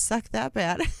that or I suck that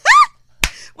bad.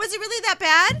 Was it really that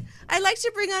bad? I like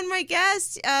to bring on my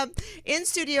guests,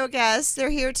 in-studio guests.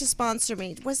 They're here to sponsor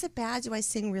me. Was it bad? Do I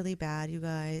sing really bad, you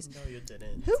guys? No, you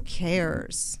didn't. Who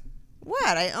cares?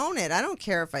 What? I own it. I don't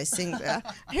care if I sing.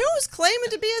 Who's claiming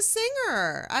to be a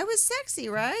singer? I was sexy,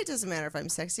 right? Doesn't matter if I'm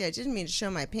sexy. I didn't mean to show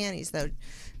my panties, though.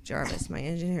 Jarvis, my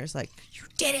engineer, is like, you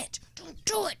did it. Don't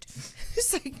do it.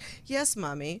 It's like, yes,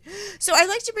 Mommy. So I'd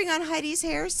like to bring on Heidi's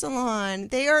Hair Salon.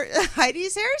 They are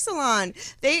Heidi's Hair Salon.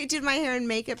 They did my hair and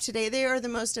makeup today. They are the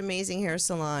most amazing hair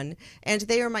salon, and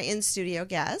they are my in-studio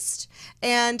guest.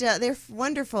 And they're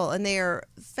wonderful, and they are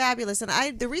fabulous.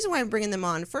 And the reason why I'm bringing them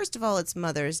on, first of all, it's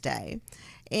Mother's Day.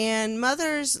 And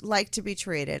mothers like to be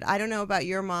treated. I don't know about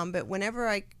your mom, but whenever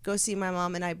I go see my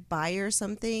mom and I buy her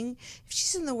something, if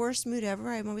she's in the worst mood ever,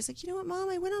 I'm always like, you know what, Mom,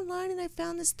 I went online and I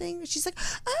found this thing. And she's like,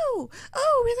 oh,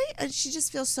 really? And she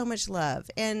just feels so much love.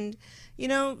 And, you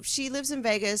know, she lives in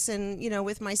Vegas and, you know,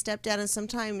 with my stepdad, and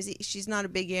sometimes she's not a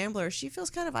big gambler. She feels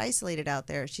kind of isolated out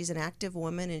there. She's an active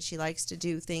woman and she likes to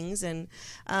do things, and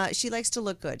she likes to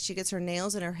look good. She gets her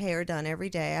nails and her hair done every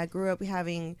day. I grew up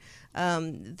having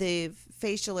the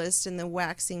facialist and the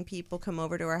waxing people come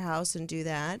over to our house and do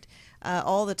that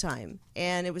all the time,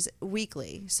 and it was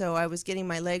weekly. So I was getting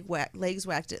my legs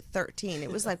waxed at 13.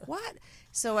 It was like, what?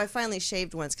 So I finally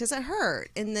shaved once because it hurt,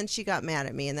 and then she got mad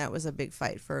at me, and that was a big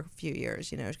fight for a few years,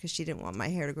 you know, because she didn't want my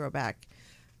hair to grow back,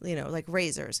 you know, like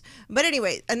razors. But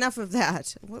anyway, enough of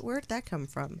that. Where did that come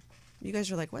from? You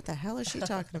guys are like, what the hell is she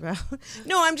talking about?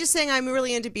 No, I'm just saying I'm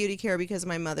really into beauty care because of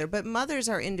my mother. But mothers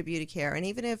are into beauty care. And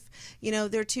even if, you know,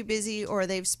 they're too busy or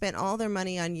they've spent all their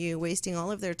money on you, wasting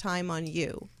all of their time on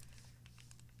you.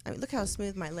 I mean, look how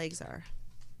smooth my legs are.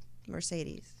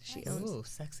 Mercedes. She owns. Ooh,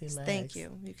 sexy legs. Thank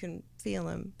you. You can feel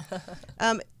them.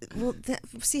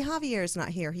 See, Javier's not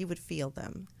here. He would feel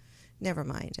them. Never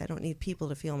mind. I don't need people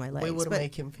to feel my legs. We would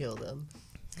make him feel them.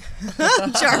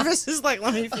 Jarvis is like,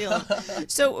 let me feel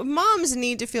it. So moms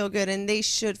need to feel good, and they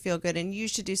should feel good, and you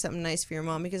should do something nice for your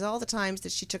mom, because all the times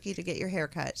that she took you to get your hair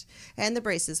cut and the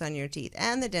braces on your teeth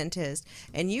and the dentist,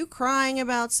 and you crying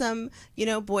about some,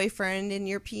 boyfriend and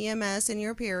your PMS and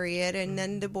your period, and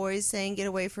then the boys saying, get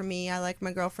away from me, I like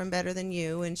my girlfriend better than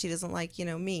you, and she doesn't like,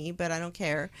 me, but I don't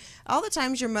care. All the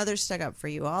times your mother stuck up for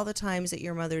you, all the times that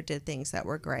your mother did things that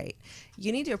were great,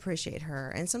 you need to appreciate her.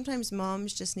 And sometimes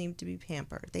moms just need to be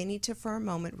pampered. They need to, for a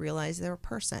moment, realize they're a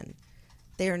person.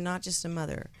 They are not just a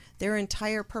mother. Their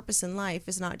entire purpose in life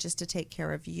is not just to take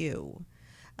care of you.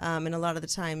 And a lot of the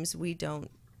times we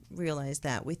don't realize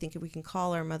that. We think we can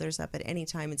call our mothers up at any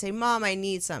time and say, Mom, I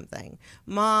need something.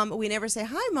 Mom, we never say,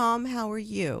 hi, Mom, how are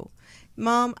you?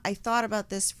 Mom, I thought about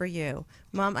this for you.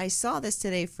 Mom, I saw this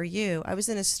today for you. I was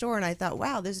in a store and I thought,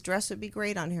 wow, this dress would be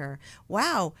great on her.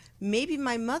 Wow, maybe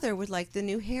my mother would like the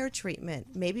new hair treatment.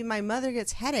 Maybe my mother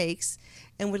gets headaches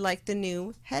and would like the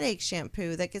new headache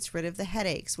shampoo that gets rid of the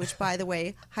headaches, which, by the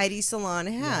way, Heidi Salon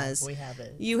has. Yeah, we have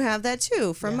it. You have that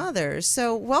too for mothers.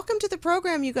 So welcome to the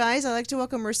program, you guys. I'd like to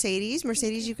welcome Mercedes.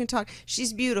 Mercedes, you can talk.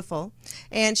 She's beautiful,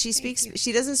 and she speaks.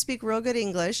 She doesn't speak real good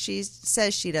English. She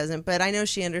says she doesn't, but I know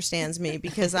she understands me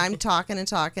because I'm talking and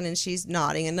talking, and she's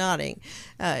nodding and nodding.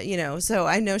 So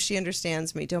I know she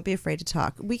understands me. Don't be afraid to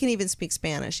talk. We can even speak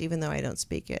Spanish, even though I don't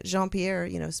speak it. Jean-Pierre,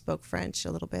 spoke French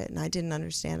a little bit, and I didn't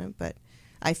understand him, but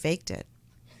I faked it.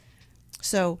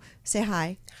 So say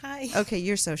hi. Hi. Okay,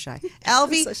 you're so shy.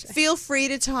 Alvy, so shy. feel free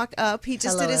to talk up. He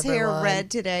just Hello, did his hair everyone.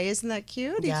 red today. Isn't that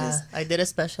cute? Yeah, I did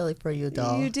especially for you,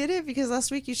 doll. You did it because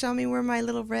last week you showed me where my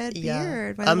little red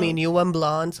beard. I mean, you went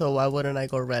blonde, so why wouldn't I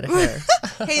go red hair?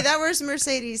 Hey, that was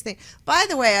Mercedes thing. By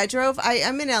the way,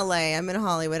 I'm in LA, I'm in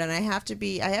Hollywood, and I have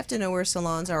to know where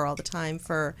salons are all the time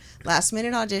for last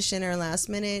minute audition or last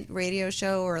minute radio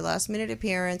show or last minute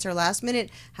appearance or last minute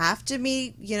have to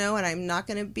meet, and I'm not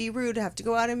going to be rude, have to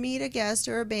go out and meet a guest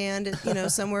or a band,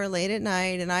 somewhere late at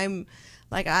night, and I'm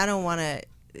like, I don't want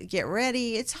to get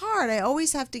ready. It's hard. I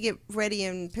always have to get ready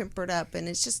and pampered up, and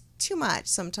it's just too much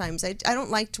sometimes. I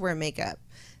don't like to wear makeup.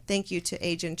 Thank you to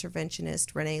age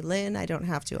interventionist Renee Lynn. I don't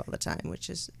have to all the time,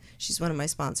 she's one of my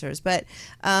sponsors. But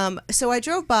so I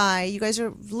drove by. You guys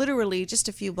are literally just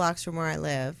a few blocks from where I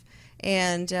live.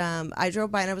 And I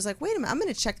drove by and I was like, wait a minute, I'm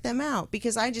going to check them out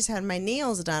because I just had my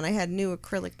nails done. I had new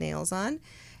acrylic nails on,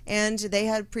 and they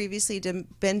had previously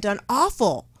been done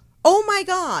awful. Oh my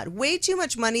God, way too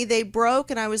much money. They broke,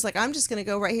 and I was like, I'm just going to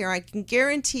go right here. I can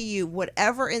guarantee you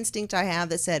whatever instinct I have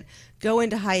that said, go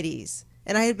into Heidi's.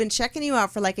 And I had been checking you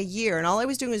out for like a year, and all I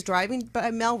was doing was driving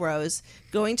by Melrose,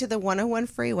 going to the 101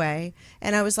 freeway,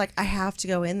 and I was like, I have to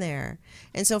go in there.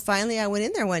 And so finally I went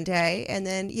in there one day, and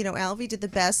then, Alvy did the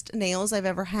best nails I've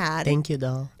ever had. Thank you,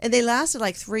 doll. And they lasted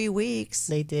like 3 weeks.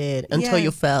 They did, until you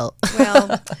fell.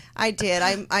 Well, I did.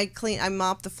 I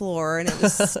mopped the floor, and it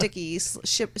was sticky,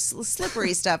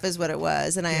 slippery stuff is what it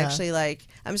was. And I actually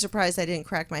I'm surprised I didn't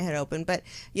crack my head open. But,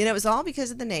 it was all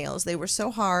because of the nails. They were so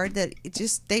hard that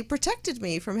they protected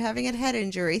me from having a head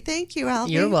injury. Thank you,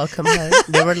 Alvy. You're welcome, hon.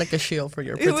 They were like a shield for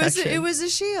your protection. It was a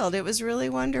shield. It was really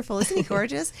wonderful. Isn't he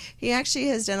gorgeous? He actually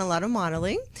has done a lot of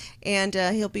modeling, and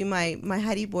he'll be my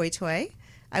Heidi boy toy.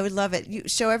 I would love it. You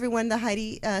show everyone the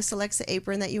Heidi Selexa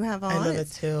apron that you have on. I love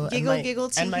it too. Giggle, giggle,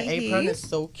 tee, and my hee, apron hee. is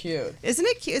so cute. Isn't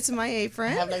it cute? It's my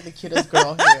apron. I have like the cutest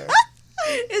girl here.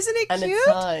 Isn't it And cute? it's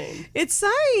signed. It's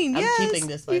signed, yes. I'm keeping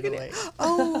this, by the way.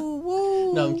 Oh,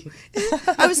 whoa. No, I'm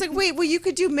kidding. I was like, wait, well, you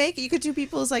could do makeup. You could do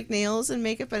people's like nails and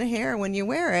makeup and hair when you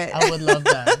wear it. I would love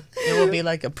that. It would be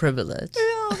like a privilege.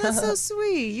 Oh, that's so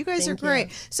sweet. You guys are Thank you.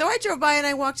 great. So I drove by and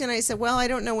I walked in and I said, well, I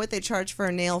don't know what they charge for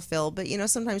a nail fill, but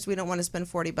sometimes we don't want to spend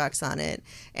 $40 on it.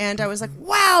 And I was like,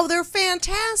 wow, they're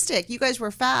fantastic. You guys were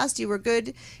fast. You were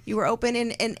good. You were open.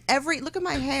 And look at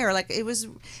my hair. Like it was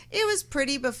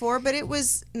pretty before, but it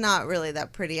was not really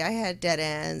that pretty. I had dead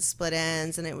ends, split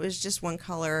ends, and it was just one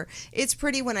color. It's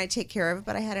pretty when I take care of it,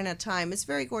 but I hadn't had time. It's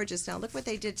very gorgeous now. Look what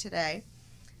they did today.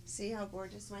 See how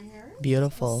gorgeous my hair is?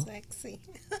 Beautiful. Sexy.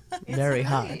 Very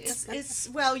hot. It's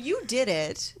well, you did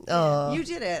it. Oh. You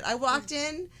did it. I walked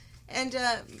in, and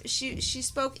she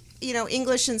spoke,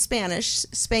 English and Spanish,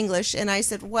 Spanglish, and I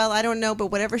said, well, I don't know, but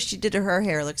whatever she did to her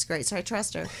hair looks great, so I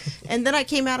trust her. And then I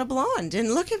came out a blonde,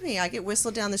 and look at me. I get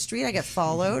whistled down the street. I get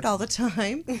followed all the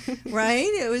time,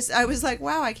 right? I was like,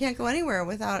 wow, I can't go anywhere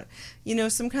without,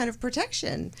 some kind of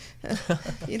protection.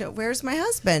 Where's my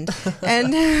husband?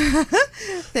 And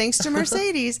thanks to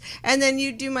Mercedes. And then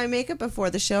you do my makeup before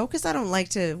the show because I don't like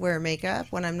to wear makeup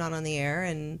when I'm not on the air,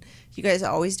 and You guys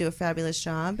always do a fabulous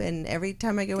job, and every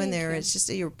time I go in there, it's just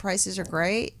your prices are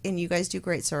great, and you guys do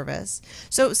great service.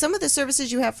 So some of the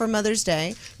services you have for Mother's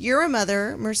Day, you're a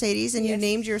mother, Mercedes, and you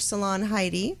named your salon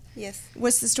Heidi. Yes.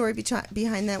 What's the story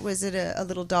behind that? Was it a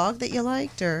little dog that you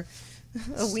liked, or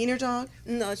a wiener dog?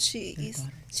 No,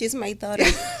 she's my daughter.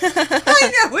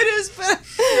 I know it is,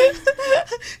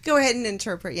 but go ahead and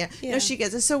interpret. Yeah. No, she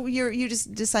gets it. So you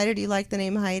just decided you like the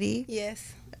name Heidi?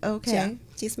 Yes. Okay. Yeah,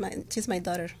 she's my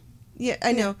daughter. Yeah,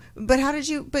 I know. But how did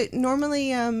you? But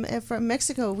normally, from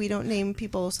Mexico, we don't name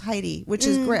people's Heidi, which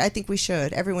is great. I think we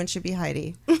should. Everyone should be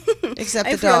Heidi, except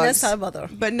the I'm from El dogs. Salvador.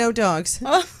 But no dogs.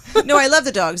 Oh. No, I love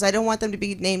the dogs. I don't want them to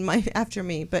be named after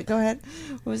me. But go ahead.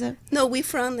 What was that? No, we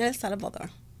from El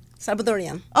Salvador.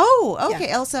 Salvadorian. Oh, okay,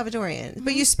 Yeah. El Salvadorian.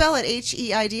 But you spell it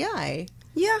Heidi,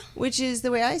 Yeah. which is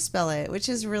the way I spell it, which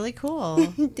is really cool.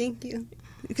 Thank you.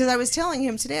 Because I was telling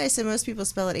him today, I said most people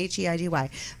spell it Heidy.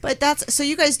 But that's, so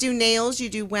you guys do nails, you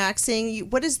do waxing.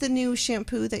 What is the new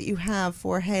shampoo that you have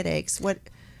for headaches? What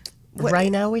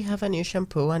Right now we have a new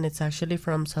shampoo, and it's actually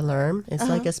from Salerm. It's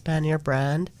like a Spaniard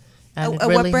brand. And it what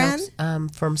really brand?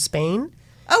 helps, from Spain.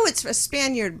 Oh, it's a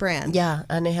Spaniard brand. Yeah,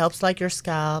 and it helps like your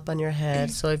scalp and your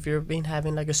head. So if you've been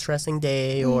having like a stressing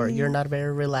day or you're not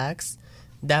very relaxed,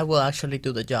 that will actually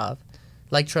do the job.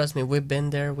 Like, trust me, we've been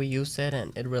there, we use it,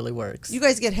 and it really works. You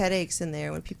guys get headaches in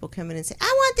there when people come in and say, I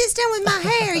want this done with my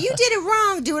hair. You did it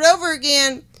wrong. Do it over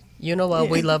again. You know what?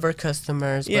 We love our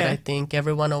customers, but Yeah. I think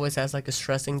everyone always has like a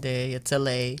stressing day. It's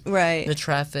LA. Right. The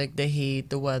traffic, the heat,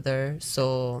 the weather.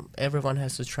 So everyone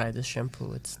has to try this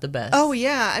shampoo. It's the best. Oh,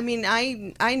 yeah. I mean,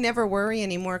 I never worry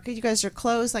anymore because you guys are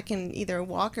close. I can either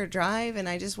walk or drive, and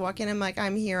I just walk in. I'm like,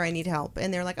 I'm here. I need help.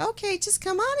 And they're like, okay, just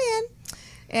come on in.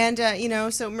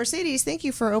 And, so Mercedes, thank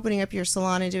you for opening up your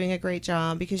salon and doing a great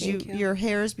job because Thank you. your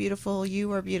hair is beautiful.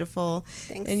 You are beautiful.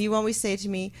 Thanks. And you always say to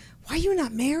me, why are you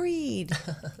not married?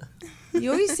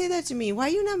 You always say that to me. Why are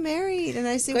you not married? And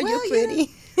I say, Because well, you're pretty.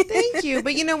 Thank you.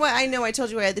 But you know what? I know I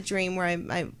told you I had the dream where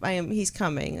I am, he's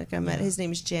coming. Like his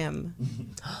name's Jim.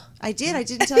 I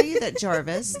didn't tell you that,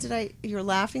 Jarvis. You're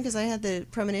laughing because I had the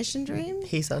premonition dream?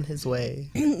 He's on his way.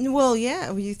 Well, yeah.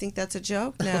 Well, you think that's a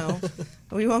joke? No.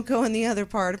 We won't go in the other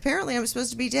part. Apparently, I'm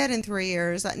supposed to be dead in 3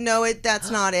 years. No,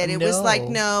 that's not it. It was like,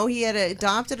 no, he had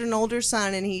adopted an older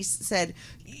son, and he said,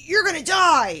 you're going to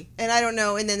die. And I don't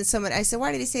know. And then I said,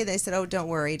 why did he say that? I said, oh, don't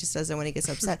worry. He just does it when he gets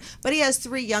upset. But he has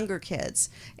 3 younger kids,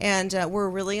 and we're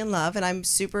really in love, and I'm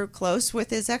super close with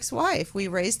his ex-wife. We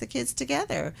raised the kids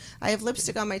together. I have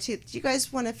lipstick on my teeth. Do you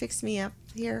guys want to fix me up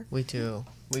here? We do.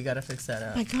 We got to fix that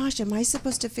up. My gosh, am I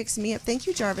supposed to fix me up? Thank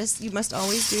you, Jarvis. You must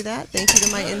always do that. Thank you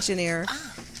to my engineer.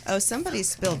 Oh, somebody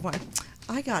spilled wine.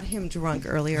 I got him drunk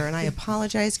earlier, and I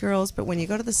apologize, girls, but when you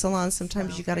go to the salon,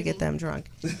 sometimes you got to get them drunk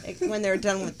when they're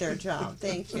done with their job.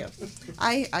 Thank you.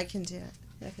 I can do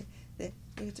it. Okay.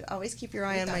 You have to always keep your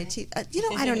eye on my teeth.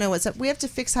 I don't know what's up. We have to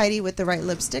fix Heidi with the right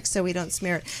lipstick so we don't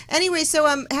smear it. Anyway,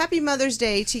 so happy Mother's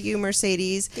Day to you,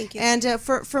 Mercedes. Thank you. And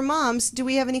for moms, do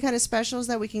we have any kind of specials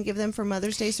that we can give them for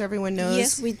Mother's Day so everyone knows?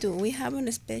 Yes, we do. We have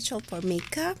a special for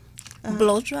makeup,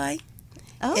 blow dry,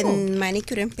 Oh. and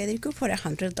manicure and pedicure for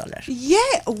 $100. Yeah.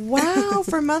 Wow.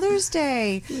 For Mother's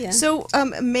Day. Yeah. So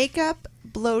makeup,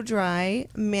 blow dry,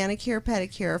 manicure,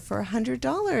 pedicure for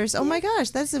 $100. Oh my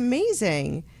gosh, that's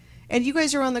amazing. And you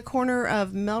guys are on the corner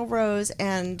of Melrose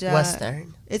and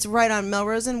Western. It's right on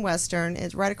Melrose and Western.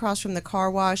 It's right across from the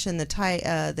car wash and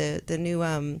the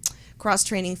new cross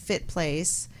training fit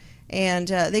place. And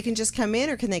they can just come in,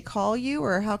 or can they call you,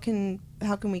 or how can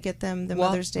we get them the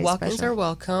Mother's Day Walk-ins special? are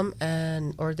welcome,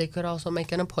 or they could also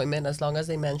make an appointment as long as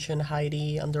they mention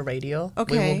Heidi on the radio. We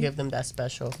Okay. will give them that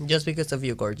special just because of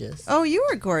you, gorgeous. Oh, you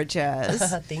are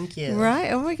gorgeous. Thank you. Right.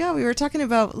 Oh my God. We were talking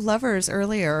about lovers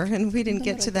earlier, and we didn't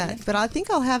get to that. But I think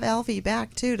I'll have Alvy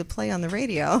back too to play on the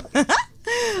radio.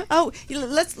 Oh,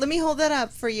 let me hold that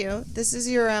up for you. This is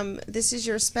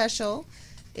your special.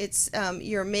 It's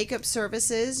your makeup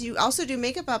services. You also do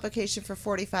makeup application for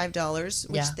 $45,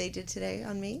 which Yeah. they did today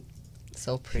on me.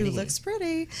 So pretty. Who looks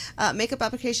pretty. Makeup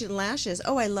application, lashes.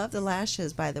 Oh, I love the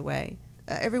lashes, by the way.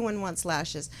 Everyone wants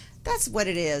lashes. That's what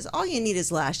it is. All you need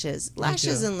is lashes.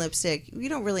 Lashes do. and lipstick. You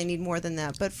don't really need more than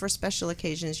that, but for special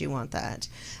occasions, you want that.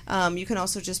 You can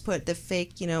also just put the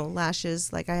fake,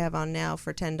 lashes like I have on now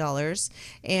for $10.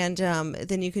 And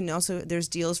then you can also, there's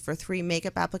deals for 3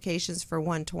 makeup applications for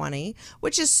 $120,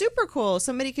 which is super cool.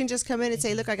 Somebody can just come in and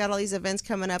say, look, I got all these events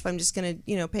coming up. I'm just going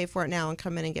to, pay for it now and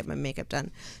come in and get my makeup done.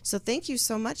 So thank you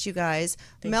so much, you guys.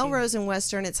 Melrose and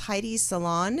Western, it's Heidi's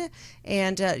Salon.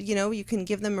 And, you can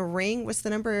give them a ring. What's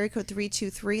the number? Area code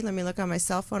 323. Let me look on my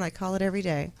cell phone. I call it every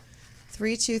day.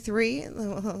 323.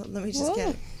 Let me just get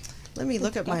it. Let me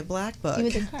look at my black book. Give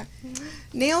me the card.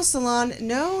 Nail salon.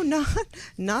 No,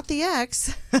 not the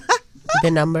X.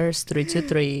 The number is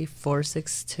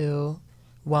 323-462-1485.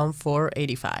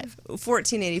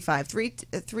 1485.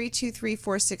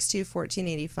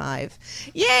 323-462-1485.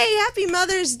 Yay! Happy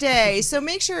Mother's Day. So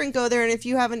make sure and go there. And if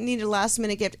you haven't needed a last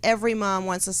minute gift, every mom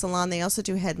wants a salon. They also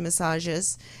do head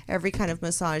massages, every kind of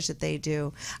massage that they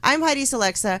do. I'm Heidi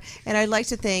Selexa, and I'd like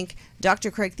to thank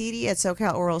Dr. Craig Thede at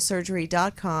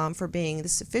SoCalOralSurgery.com for being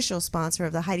this official sponsor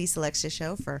of the Heidi Selexa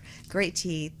Show for great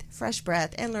teeth, fresh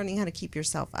breath, and learning how to keep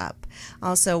yourself up.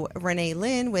 Also, Renee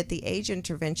Lynn with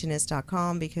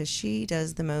theageinterventionist.com because she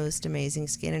does the most amazing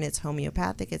skin, and it's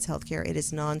homeopathic, it's healthcare, it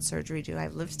is non-surgery. Do I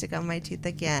have lipstick on my tooth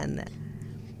again?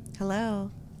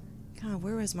 Hello? God,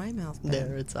 where was my mouth been?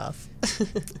 There, it's off.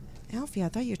 Alfie, I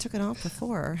thought you took it off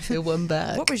before. It went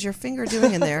back. What was your finger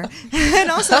doing in there?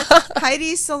 And also,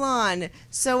 Heidi's Salon.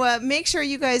 So make sure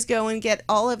you guys go and get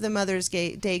all of the Mother's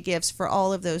Day gifts for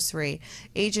all of those three.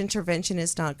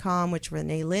 AgeInterventionist.com, which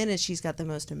Renee Lynn, and she's got the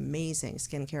most amazing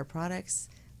skincare products.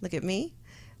 Look at me.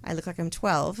 I look like I'm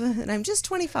 12, and I'm just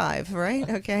 25, right?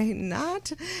 Okay,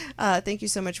 not. Thank you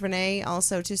so much, Renee.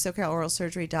 Also to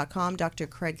SoCalOralSurgery.com, Dr.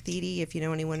 Craig Thede. If you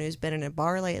know anyone who's been in a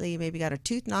bar lately, maybe got a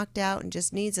tooth knocked out and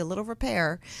just needs a little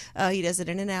repair, he does it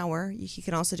in an hour. He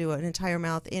can also do an entire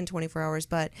mouth in 24 hours,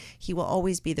 but he will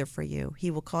always be there for you.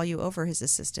 He will call you over, his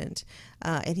assistant,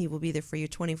 and he will be there for you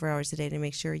 24 hours a day to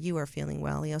make sure you are feeling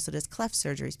well. He also does cleft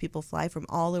surgeries. People fly from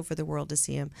all over the world to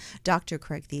see him. Dr.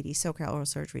 Craig Thede,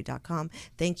 SoCalOralSurgery.com.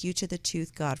 Thank you to the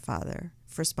Tooth Godfather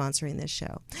for sponsoring this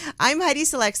show. I'm Heidi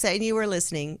Selexa, and you are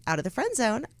listening Out of the Friend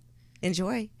Zone.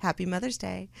 Enjoy. Happy Mother's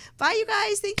Day. Bye, you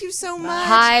guys. Thank you so much.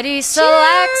 Heidi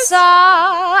Selexa,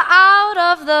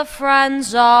 out of the friend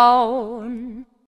zone.